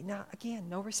 again,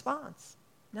 no response,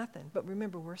 nothing. But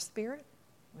remember, we're spirit,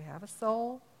 we have a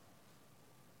soul,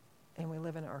 and we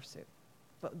live in an earth suit.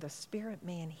 But the spirit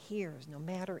man hears no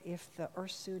matter if the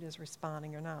earth suit is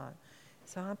responding or not.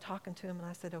 So I'm talking to him, and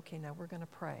I said, "Okay, now we're going to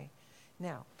pray."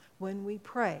 Now, when we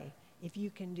pray, if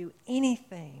you can do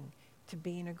anything to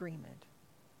be in agreement,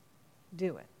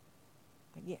 do it.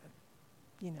 Again,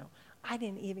 you know, I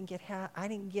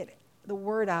didn't get the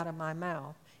word out of my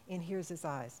mouth, and here's his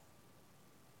eyes.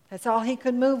 That's all he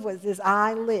could move was his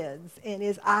eyelids, and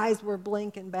his eyes were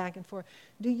blinking back and forth.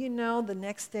 Do you know, the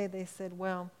next day they said,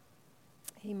 "Well,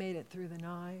 he made it through the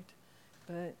night,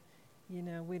 but, you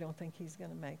know, we don't think he's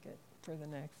going to make it for the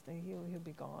next day. He'll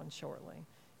be gone shortly."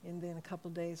 And then a couple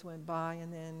of days went by,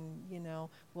 and then, you know,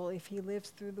 well, if he lives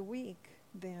through the week,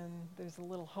 then there's a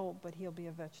little hope, but he'll be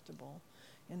a vegetable.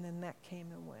 And then that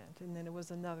came and went. And then it was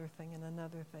another thing and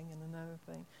another thing and another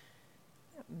thing.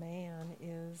 That man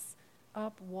is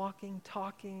up, walking,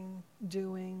 talking,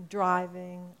 doing,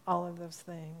 driving, all of those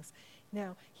things.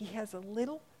 Now, he has a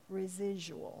little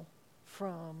residual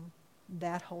from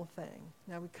that whole thing.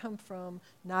 Now, we come from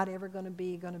not ever going to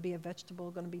be a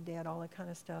vegetable, going to be dead, all that kind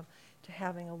of stuff, to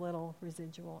having a little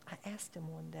residual. I asked him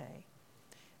one day,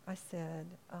 I said,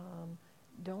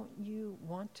 "Don't you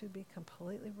want to be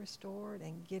completely restored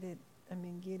and get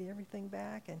everything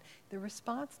back?" And the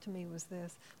response to me was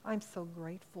this: "I'm so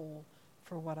grateful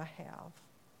for what I have."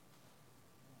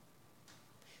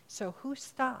 So who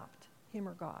stopped, him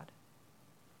or God?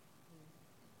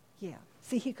 Yeah.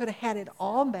 See, he could have had it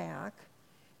all back,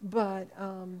 but,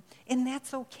 and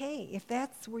that's okay. If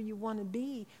that's where you want to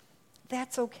be,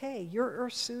 that's okay. Your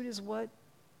earth suit is what,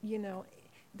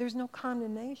 there's no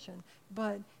condemnation.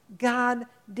 But God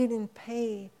didn't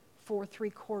pay for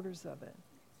 3/4 of it.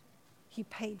 He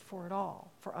paid for it all,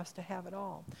 for us to have it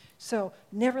all. So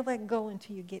never let go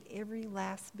until you get every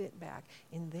last bit back.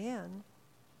 And then,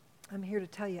 I'm here to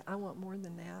tell you, I want more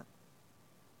than that.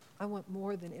 I want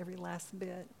more than every last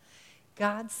bit.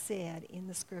 God said in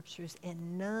the scriptures,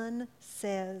 and none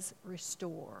says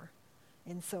restore.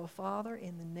 And so, Father,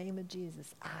 in the name of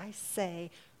Jesus, I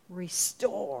say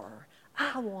restore.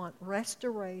 I want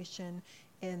restoration,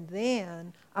 and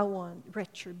then I want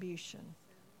retribution.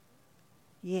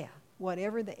 Yeah,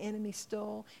 whatever the enemy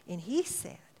stole. And he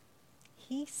said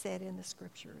in the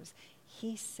scriptures,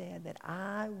 he said that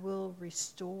I will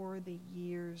restore the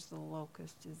years the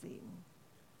locust is eaten.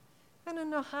 I don't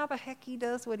know how the heck he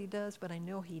does what he does, but I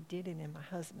know he did it in my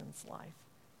husband's life.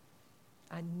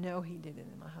 I know he did it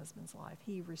in my husband's life.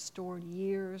 He restored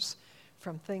years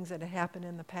from things that had happened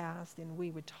in the past, and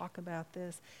we would talk about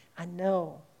this. I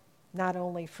know, not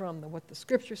only from what the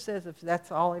scripture says, if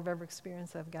that's all I've ever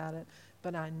experienced, I've got it,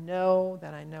 but I know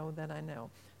that I know that I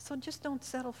know. So just don't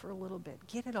settle for a little bit.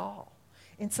 Get it all.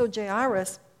 And so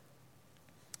Jairus,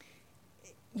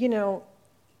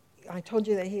 I told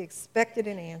you that he expected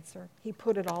an answer. He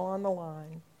put it all on the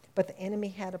line. But the enemy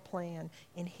had a plan,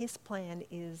 and his plan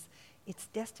is it's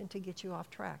destined to get you off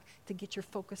track, to get your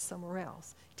focus somewhere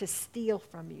else, to steal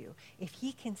from you. If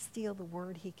he can steal the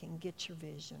word, he can get your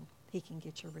vision. He can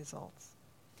get your results.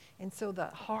 And so the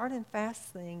hard and fast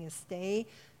thing is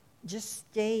just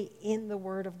stay in the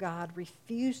Word of God.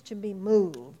 Refuse to be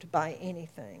moved by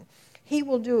anything. He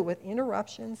will do it with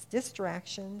interruptions,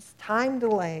 distractions, time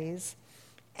delays,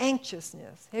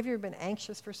 anxiousness. Have you ever been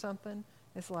anxious for something?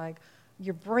 It's like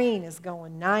your brain is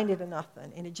going 90 to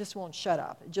nothing, and it just won't shut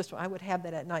up. I would have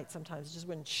that at night sometimes. It just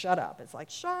wouldn't shut up. It's like,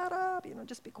 shut up,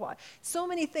 just be quiet. So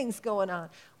many things going on.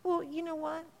 Well, you know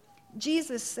what?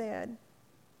 Jesus said,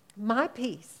 my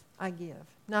peace I give,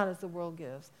 not as the world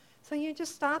gives. So you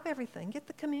just stop everything. Get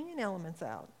the communion elements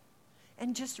out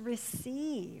and just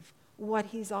receive what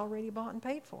he's already bought and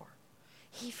paid for.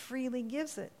 He freely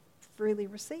gives it, freely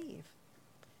receive.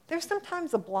 There's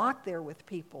sometimes a block there with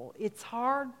people. It's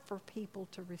hard for people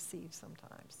to receive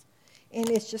sometimes. And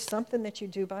it's just something that you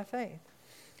do by faith.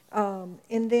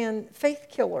 And then faith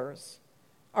killers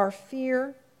are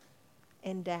fear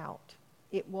and doubt.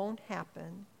 It won't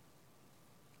happen.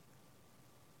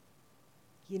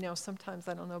 Sometimes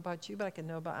I don't know about you, but I can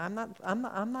know about,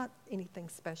 I'm not anything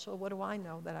special. What do I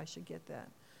know that I should get that?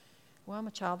 Well, I'm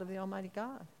a child of the Almighty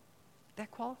God.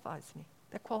 That qualifies me.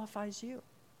 That qualifies you.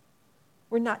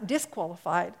 We're not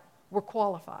disqualified, we're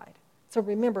qualified. So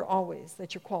remember always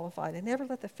that you're qualified, and never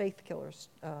let the faith killers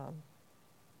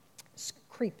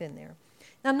creep in there.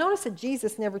 Now notice that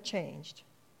Jesus never changed.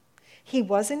 He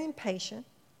wasn't impatient.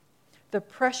 The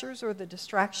pressures or the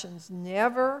distractions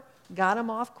never got him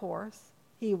off course.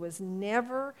 He was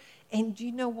never, and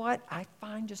you know what I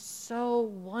find just so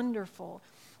wonderful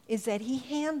is that he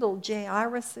handled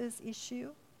Jairus' issue,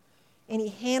 and he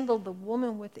handled the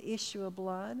woman with the issue of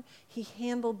blood. He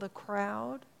handled the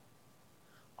crowd,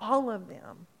 all of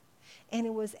them. And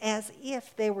it was as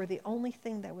if they were the only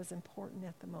thing that was important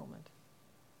at the moment.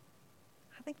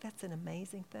 I think that's an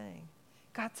amazing thing.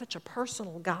 God's such a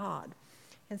personal God.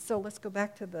 And so let's go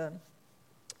back to the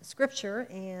scripture,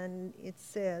 and it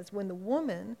says, when the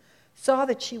woman saw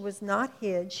that she was not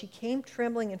hid, she came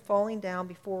trembling and falling down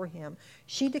before him.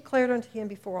 She declared unto him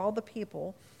before all the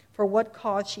people for what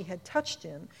cause she had touched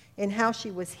him, and how she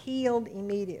was healed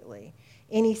immediately.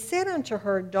 And he said unto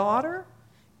her, daughter,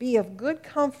 be of good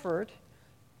comfort.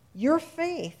 Your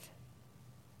faith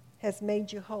has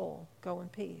made you whole. Go in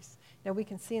peace. Now we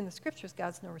can see in the scriptures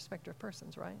God's no respecter of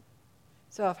persons, right?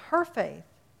 So if her faith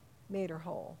made her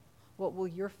whole, what will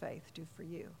your faith do for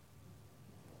you?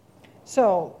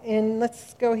 So, and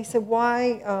let's go, he said,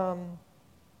 why...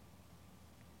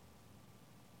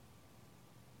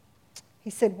 He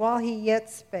said, while he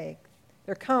yet spake,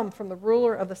 there come from the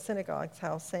ruler of the synagogue's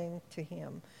house, saying to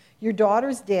him, your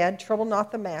daughter's dead, trouble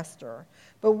not the master.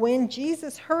 But when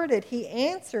Jesus heard it, he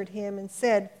answered him and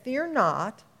said, fear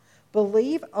not,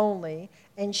 believe only,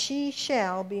 and she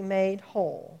shall be made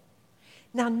whole.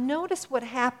 Now notice what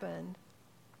happened.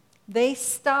 They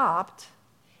stopped,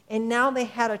 and now they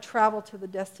had to travel to the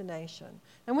destination.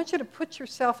 I want you to put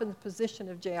yourself in the position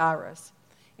of Jairus,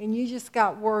 and you just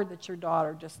got word that your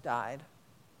daughter just died.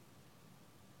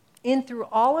 And through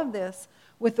all of this,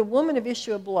 with the woman of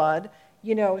issue of blood,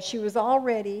 You know, she was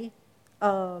already,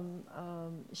 you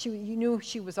knew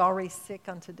she was already sick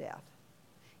unto death.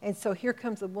 And so here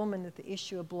comes a woman with the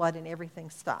issue of blood and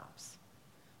everything stops.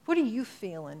 What are you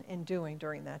feeling and doing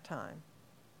during that time?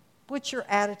 What's your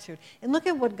attitude? And look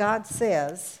at what God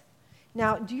says.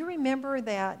 Now, do you remember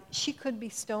that she could be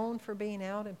stoned for being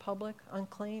out in public,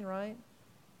 unclean, right?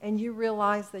 And you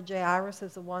realize that Jairus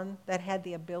is the one that had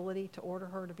the ability to order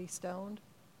her to be stoned?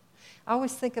 I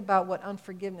always think about what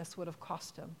unforgiveness would have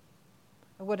cost him.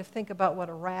 I would have think about what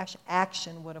a rash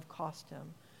action would have cost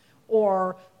him.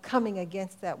 Or coming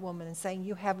against that woman and saying,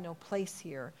 you have no place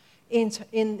here.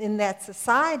 In that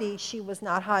society, she was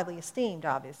not highly esteemed,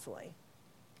 obviously.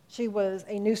 She was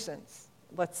a nuisance,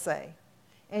 let's say.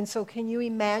 And so can you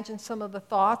imagine some of the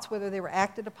thoughts, whether they were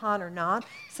acted upon or not,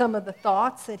 some of the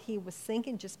thoughts that he was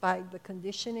thinking just by the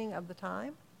conditioning of the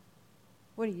time?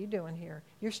 What are you doing here?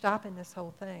 You're stopping this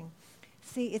whole thing.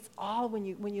 See, it's all, when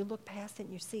you look past it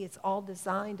and you see it's all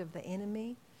designed of the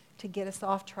enemy to get us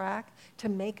off track, to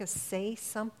make us say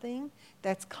something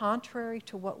that's contrary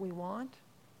to what we want.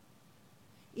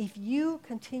 If you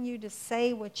continue to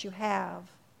say what you have,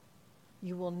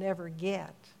 you will never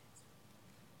get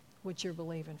what you're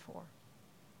believing for.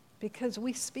 Because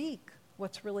we speak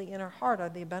what's really in our heart. Out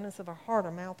of the abundance of our heart,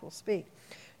 our mouth will speak.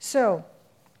 So,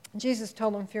 Jesus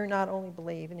told them, fear not, only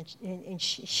believe, and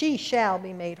she shall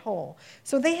be made whole.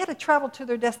 So they had to travel to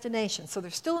their destination. So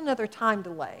there's still another time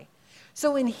delay.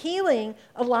 So in healing,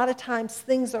 a lot of times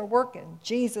things are working.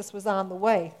 Jesus was on the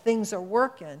way. Things are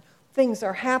working. Things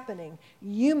are happening.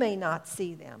 You may not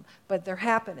see them, but they're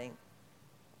happening.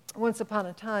 Once upon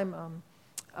a time,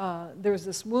 there was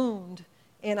this wound,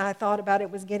 and I thought about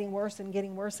it was getting worse and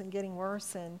getting worse and getting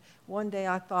worse. And one day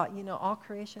I thought, you know, all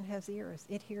creation has ears.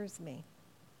 It hears me.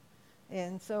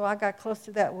 And so I got close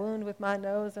to that wound with my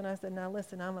nose, and I said, now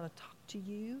listen, I'm going to talk to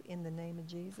you in the name of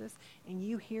Jesus, and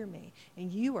you hear me,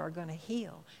 and you are going to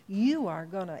heal. You are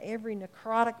going to, every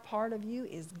necrotic part of you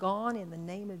is gone in the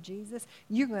name of Jesus.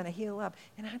 You're going to heal up.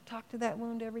 And I talk to that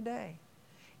wound every day.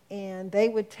 And they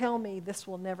would tell me this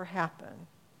will never happen.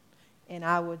 And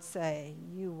I would say,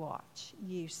 you watch,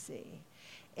 you see.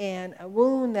 And a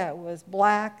wound that was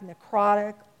black,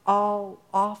 necrotic, all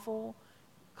awful,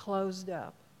 closed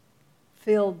up,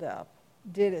 filled up,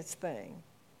 did its thing.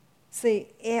 See,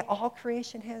 all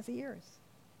creation has ears.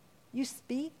 You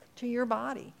speak to your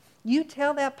body. You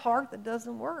tell that part that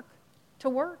doesn't work to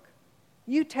work.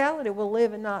 You tell it will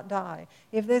live and not die.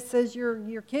 If this says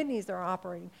your kidneys are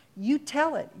operating, you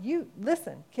tell it. You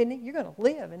listen, kidney, you're going to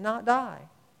live and not die.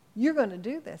 You're going to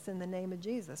do this in the name of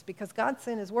Jesus because God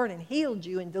sent his word and healed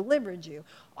you and delivered you.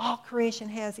 All creation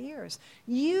has ears.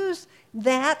 Use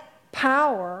that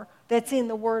power that's in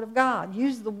the Word of God.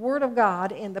 Use the Word of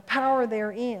God and the power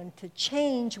therein to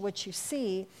change what you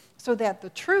see so that the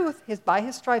truth, by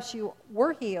his stripes you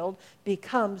were healed,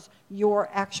 becomes your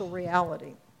actual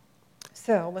reality.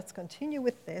 So let's continue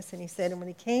with this. And he said, and when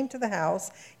he came to the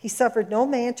house, he suffered no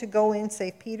man to go in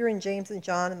save Peter and James and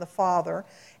John and the father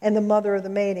and the mother of the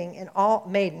maiden, and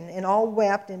all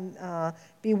wept and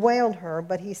bewailed her.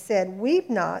 But he said, weep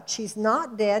not, she's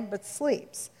not dead, but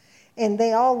sleeps. And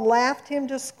they all laughed him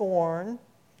to scorn,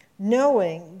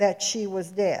 knowing that she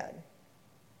was dead.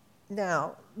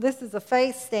 Now, this is a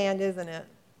face stand, isn't it?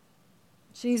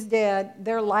 She's dead.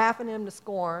 They're laughing him to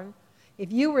scorn.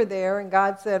 If you were there and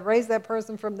God said, raise that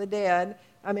person from the dead,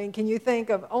 I mean, can you think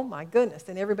of, oh my goodness,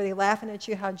 and everybody laughing at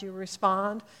you, how'd you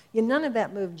respond? None of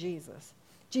that moved Jesus.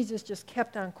 Jesus just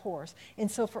kept on course. And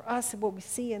so for us, what we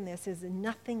see in this is that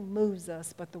nothing moves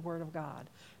us but the Word of God.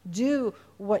 Do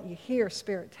what you hear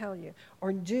Spirit tell you,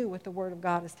 or do what the Word of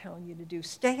God is telling you to do.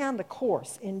 Stay on the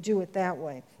course and do it that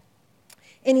way.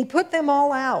 And he put them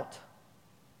all out.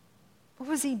 What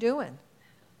was he doing?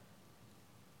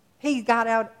 He got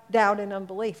out doubt and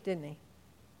unbelief, didn't he?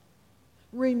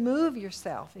 Remove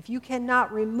yourself. If you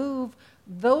cannot remove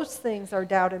those things are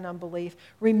doubt and unbelief,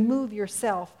 remove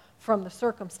yourself from the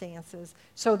circumstances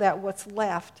so that what's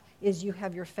left is you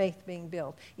have your faith being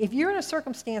built. If you're in a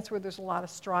circumstance where there's a lot of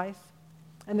strife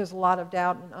and there's a lot of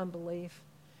doubt and unbelief,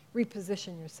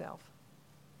 reposition yourself.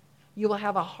 You will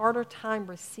have a harder time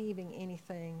receiving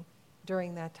anything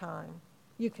during that time.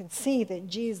 You can see that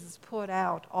Jesus put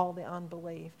out all the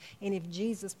unbelief. And if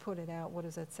Jesus put it out, what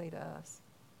does that say to us?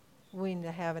 We need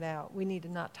to have it out. We need to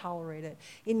not tolerate it.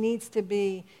 It needs to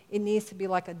be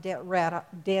like a dead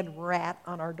rat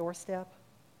on our doorstep.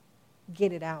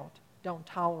 Get it out. Don't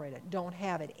tolerate it. Don't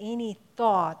have it. Any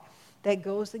thought that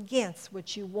goes against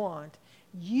what you want,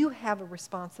 you have a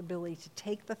responsibility to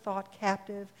take the thought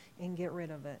captive and get rid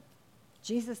of it.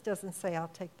 Jesus doesn't say, I'll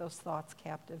take those thoughts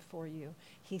captive for you.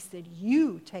 He said,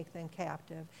 you take them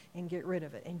captive and get rid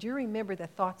of it. And do you remember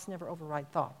that thoughts never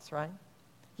override thoughts, right?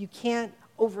 You can't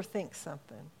overthink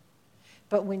something.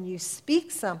 But when you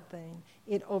speak something,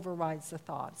 it overrides the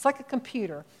thought. It's like a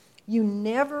computer. You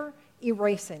never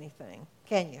erase anything,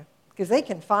 can you? Because they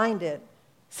can find it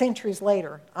centuries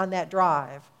later on that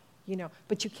drive,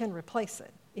 but you can replace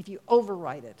it. If you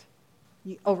overwrite it,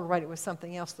 you overwrite it with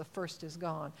something else, the first is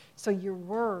gone. So your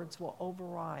words will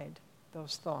override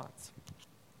those thoughts.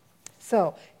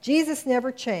 So Jesus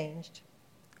never changed.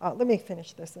 Let me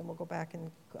finish this, and we'll go back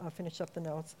and finish up the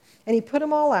notes. And he put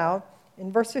them all out.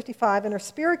 In verse 55, and her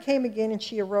spirit came again, and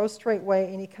she arose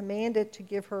straightway, and he commanded to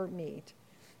give her meat.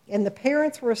 And the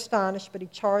parents were astonished, but he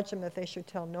charged them that they should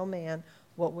tell no man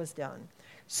what was done.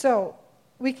 So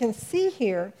we can see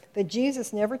here that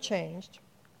Jesus never changed.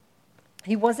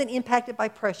 He wasn't impacted by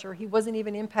pressure. He wasn't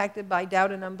even impacted by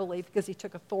doubt and unbelief because he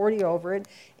took authority over it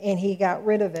and he got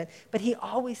rid of it. But he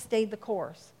always stayed the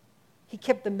course. He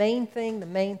kept the main thing the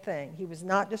main thing. He was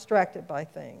not distracted by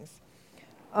things.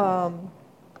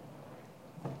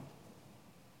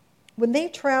 When they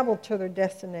traveled to their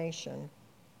destination,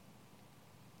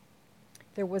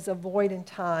 there was a void in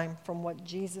time from what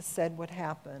Jesus said would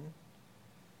happen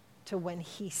to when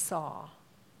he saw.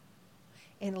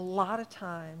 And a lot of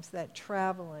times that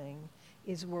traveling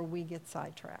is where we get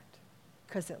sidetracked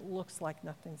because it looks like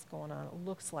nothing's going on. It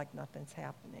looks like nothing's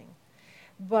happening.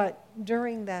 But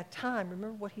during that time,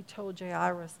 remember what he told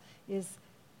Jairus is,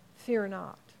 fear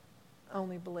not,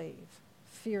 only believe.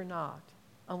 Fear not,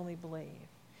 only believe.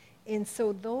 And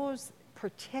so those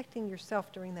protecting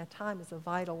yourself during that time is a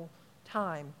vital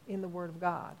time in the Word of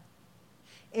God.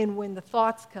 And when the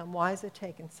thoughts come, why is it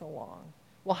taking so long?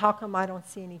 Well, how come I don't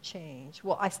see any change?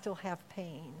 Well, I still have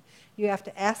pain. You have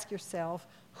to ask yourself,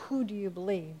 who do you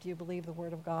believe? Do you believe the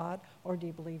Word of God, or do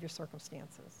you believe your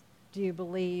circumstances? Do you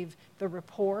believe the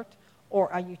report,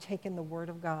 or are you taking the Word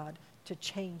of God to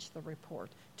change the report,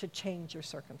 to change your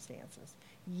circumstances?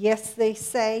 Yes, they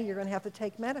say you're going to have to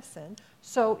take medicine.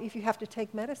 So if you have to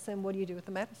take medicine, what do you do with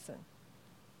the medicine?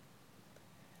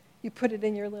 You put it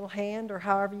in your little hand, or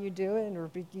however you do it, or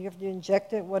you have to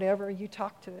inject it, whatever. You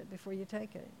talk to it before you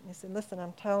take it. You say, listen,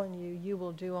 I'm telling you, you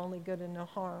will do only good and no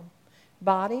harm.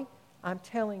 Body, I'm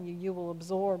telling you, you will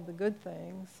absorb the good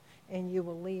things, and you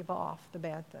will leave off the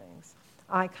bad things.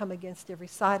 I come against every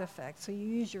side effect. So you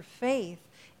use your faith,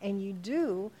 and you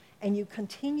do, and you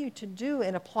continue to do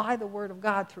and apply the Word of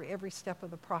God through every step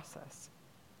of the process.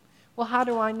 Well, how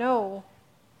do I know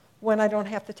when I don't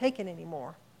have to take it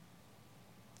anymore?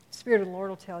 Spirit of the Lord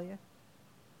will tell you.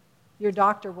 Your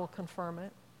doctor will confirm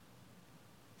it.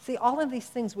 See, all of these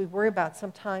things we worry about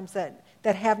sometimes that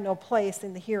have no place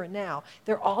in the here and now,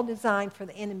 they're all designed for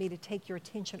the enemy to take your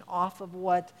attention off of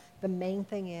what the main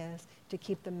thing is, to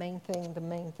keep the main thing the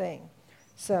main thing.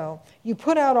 So you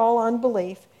put out all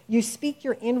unbelief. You speak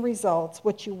your end results,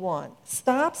 what you want.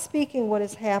 Stop speaking what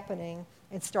is happening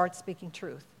and start speaking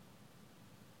truth.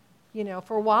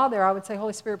 For a while there, I would say,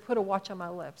 Holy Spirit, put a watch on my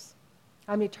lips.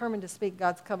 I'm determined to speak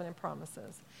God's covenant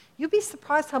promises. You'd be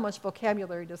surprised how much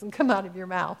vocabulary doesn't come out of your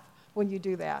mouth when you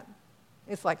do that.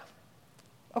 It's like,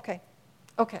 okay.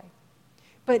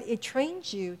 But it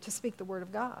trains you to speak the Word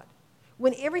of God.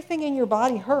 When everything in your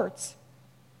body hurts,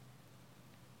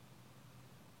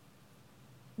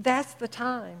 that's the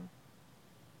time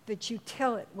that you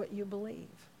tell it what you believe.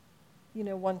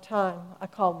 One time I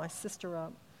called my sister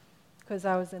up because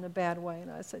I was in a bad way,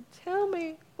 and I said, tell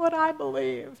me what I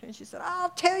believe. And she said, I'll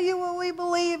tell you what we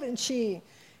believe. And she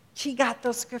got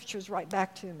those scriptures right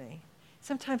back to me.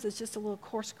 Sometimes it's just a little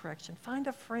course correction. Find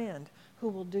a friend who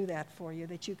will do that for you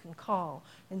that you can call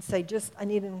and say, I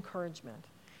need an encouragement.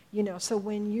 So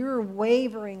when you're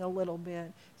wavering a little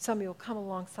bit, somebody will come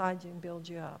alongside you and build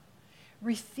you up.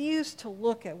 Refuse to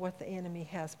look at what the enemy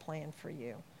has planned for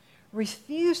you.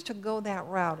 Refuse to go that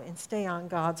route and stay on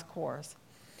God's course.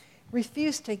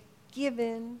 Refuse to give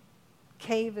in,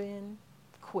 cave in,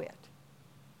 quit.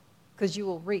 Because you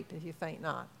will reap if you faint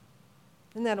not.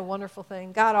 Isn't that a wonderful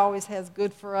thing? God always has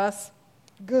good for us.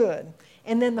 Good.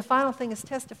 And then the final thing is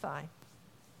testify.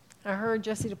 I heard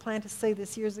Jesse Duplantis say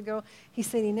this years ago. He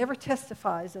said he never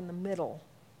testifies in the middle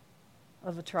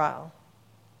of a trial.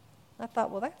 I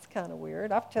thought, well, that's kind of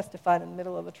weird. I've testified in the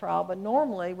middle of a trial, but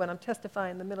normally when I'm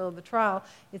testifying in the middle of the trial,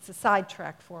 it's a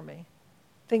sidetrack for me.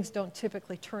 Things don't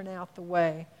typically turn out the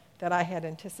way that I had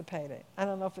anticipated. I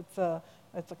don't know if it's a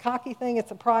cocky thing, it's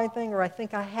a pride thing, or I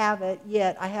think I have it,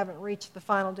 yet I haven't reached the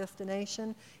final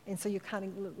destination, and so you're kind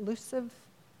of elusive.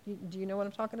 Do you know what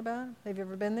I'm talking about? Have you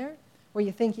ever been there? where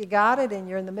you think you got it and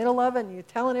you're in the middle of it and you're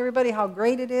telling everybody how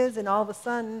great it is, and all of a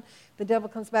sudden the devil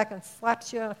comes back and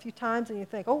slaps you a few times and you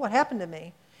think, oh, what happened to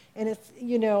me? And it's,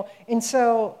 and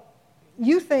so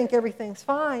you think everything's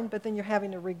fine, but then you're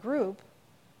having to regroup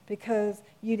because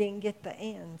you didn't get the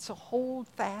end. So hold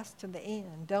fast to the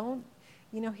end. Don't,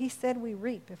 he said we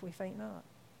reap if we faint not,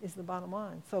 is the bottom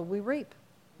line. So we reap.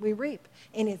 We reap.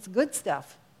 And it's good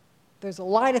stuff. There's a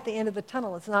light at the end of the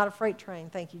tunnel. It's not a freight train.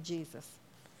 Thank you, Jesus.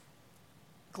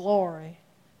 Glory.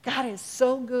 God is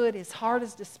so good. His heart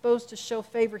is disposed to show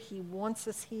favor. He wants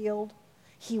us healed.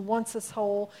 He wants us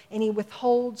whole. And he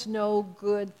withholds no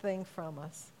good thing from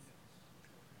us.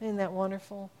 Isn't that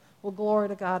wonderful? Well, glory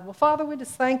to God. Well, Father, we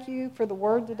just thank you for the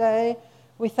word today.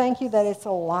 We thank you that it's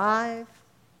alive.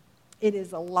 It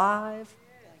is alive.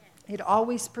 It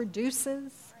always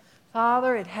produces.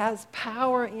 Father, it has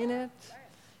power in it.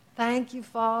 Thank you,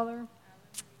 Father.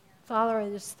 Father, I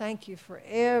just thank you for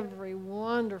every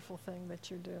wonderful thing that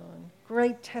you're doing.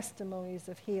 Great testimonies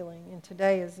of healing, and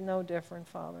today is no different,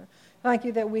 Father. Thank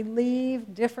you that we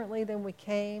leave differently than we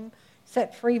came,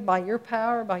 set free by your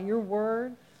power, by your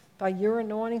word, by your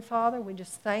anointing, Father. We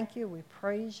just thank you. We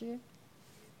praise you.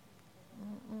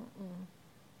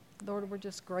 Lord, we're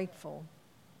just grateful.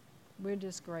 We're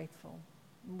just grateful.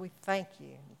 We thank you.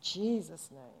 In Jesus'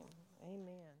 name, amen.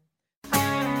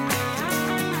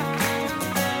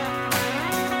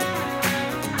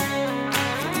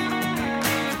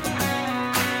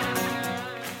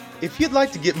 If you'd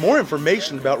like to get more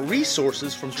information about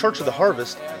resources from Church of the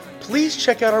Harvest, please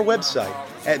check out our website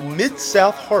at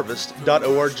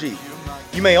midsouthharvest.org.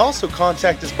 You may also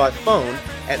contact us by phone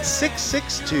at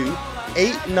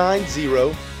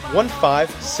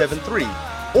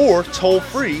 662-890-1573 or toll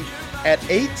free at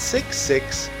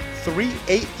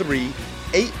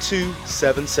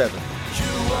 866-383-8277.